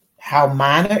 how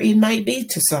minor it might be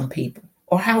to some people,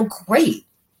 or how great.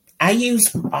 I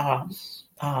use one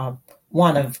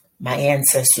of my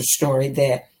ancestors' story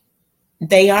that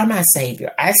they are my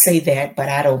savior. I say that, but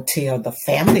I don't tell the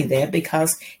family that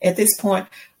because at this point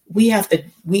we have to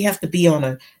be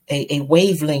on a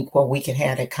wavelength where we can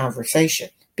have that conversation.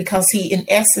 Because in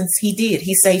essence,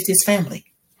 he saved his family.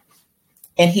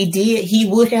 And he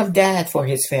would have died for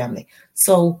his family.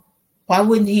 So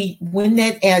wouldn't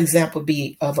that example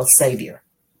be of a savior?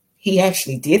 He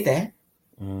actually did that.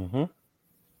 Mm-hmm.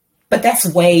 But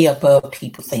that's way above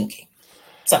people thinking.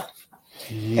 So,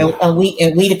 yeah. and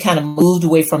we kind of moved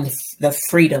away from the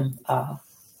freedom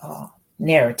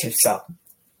narrative. So,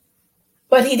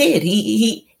 but he did.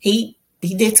 He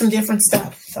did some different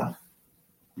stuff. So,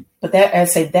 but that I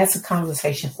say that's a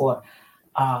conversation for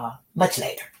much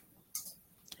later.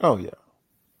 Oh yeah.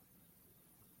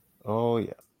 Oh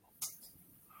yeah.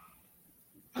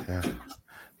 Yeah.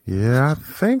 Yeah, I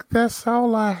think that's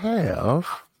all I have.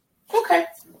 Okay.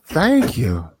 Thank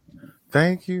you.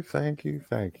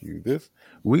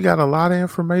 We got a lot of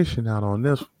information out on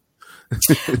this.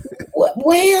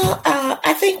 Well,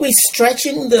 I think we're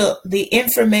stretching the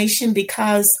information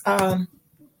because as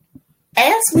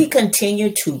we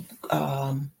continue to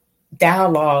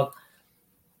dialogue,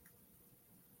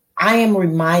 I am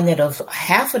reminded of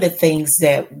half of the things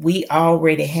that we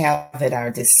already have at our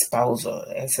disposal.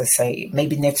 As I say,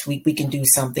 maybe next week we can do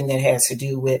something that has to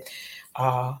do with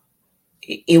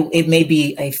it may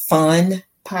be a fun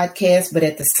podcast, but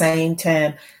at the same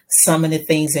time, some of the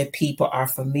things that people are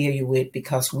familiar with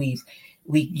because we're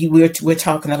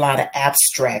talking a lot of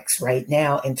abstracts right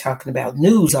now and talking about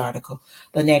news article.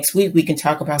 But next week we can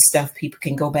talk about stuff people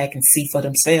can go back and see for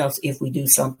themselves if we do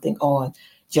something on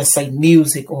just say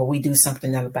music or we do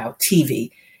something about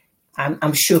TV.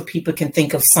 I'm sure people can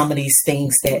think of some of these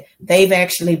things that they've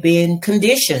actually been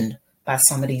conditioned by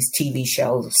some of these TV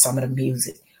shows or some of the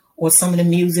music or some of the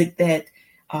music that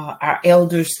our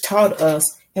elders taught us,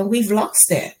 and we've lost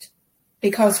that.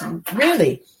 Because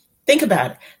really, think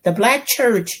about it. The Black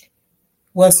church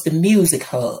was the music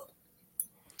hub.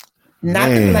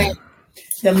 Not the Black.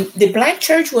 The Black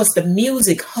church was the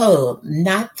music hub,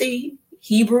 not the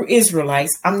Hebrew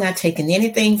Israelites. I'm not taking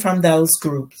anything from those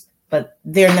groups, but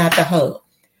they're not the hub.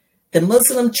 The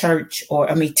Muslim church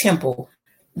temple,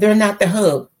 they're not the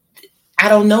hub. I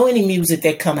don't know any music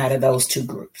that come out of those two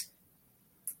groups.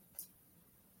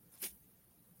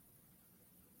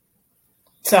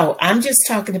 So I'm just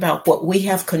talking about what we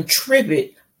have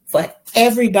contributed for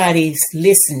everybody's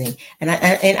listening. And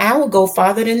I will go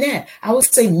farther than that. I would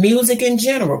say music in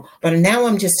general, but now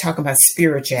I'm just talking about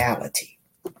spirituality.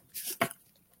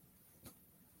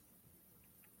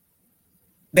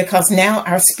 Because now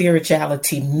our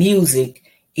spirituality music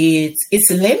it's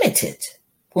limited.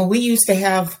 When we used to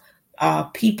have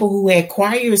people who had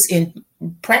choirs in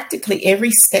practically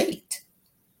every state,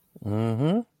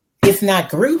 if not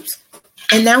groups.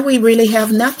 And now we really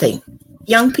have nothing.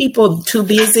 Young people too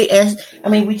busy.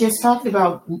 We just talked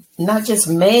about not just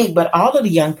Meg, but all of the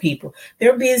young people.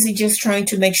 They're busy just trying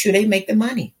to make sure they make the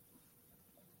money.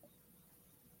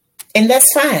 And that's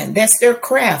fine. That's their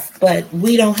craft. But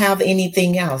we don't have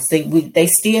anything else. They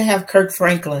still have Kirk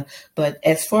Franklin. But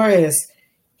as far as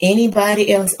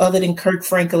anybody else other than Kirk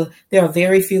Franklin, there are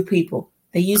very few people.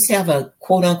 They used to have a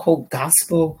quote unquote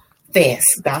gospel fest,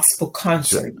 gospel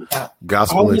concert,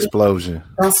 gospel explosion.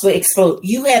 Gospel explode.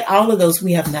 You had all of those.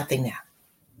 We have nothing now.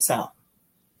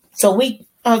 So we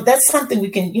that's something we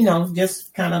can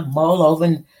just kind of mull over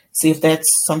and see if that's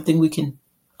something we can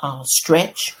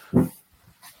stretch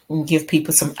and give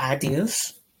people some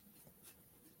ideas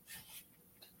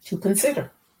to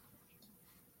consider.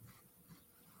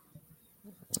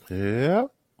 Yeah.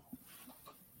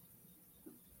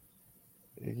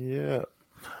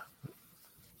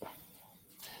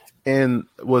 And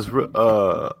was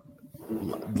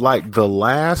like the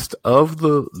last of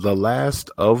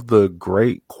the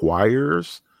great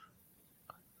choirs,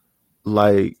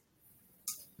 like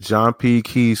John P.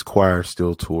 Key's choir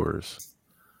still tours.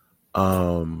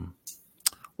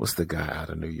 What's the guy out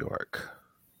of New York?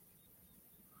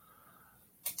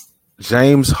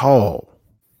 James Hall.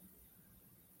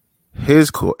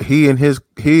 He and his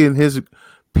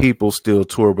people still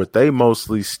tour, but they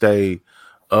mostly stay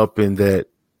up in that,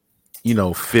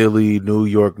 Philly, New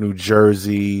York, New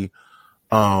Jersey,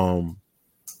 Buffalo,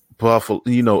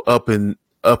 up in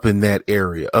that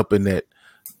area, up in that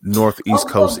northeast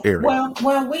coast area.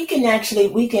 Well, we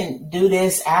can do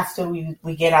this after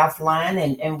we get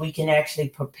offline, and we can actually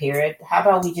prepare it. How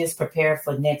about we just prepare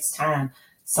for next time,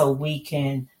 so we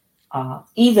can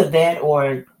either that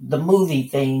or the movie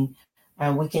thing,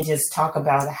 and we can just talk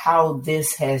about how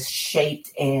this has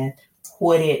shaped and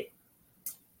where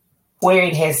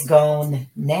it has gone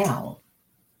now.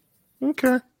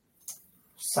 Okay.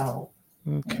 So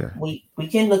we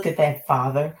can look at that,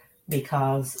 Father,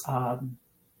 because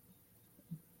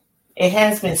it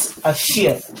has been a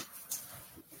shift.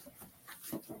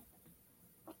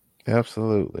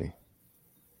 Absolutely.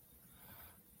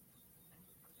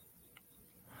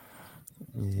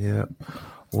 Yep.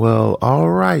 Well, all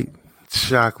right,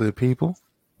 chocolate people.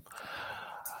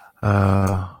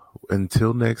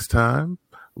 Until next time,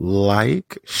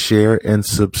 like, share, and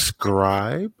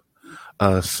subscribe.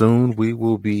 Soon we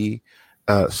will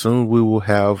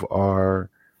have our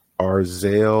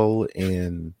Zelle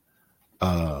and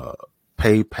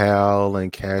PayPal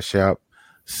and Cash App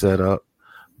set up.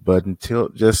 But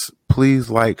just please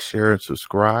like, share, and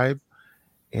subscribe.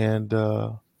 And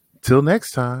till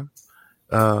next time,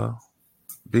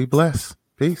 be blessed.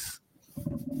 Peace.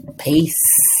 Peace.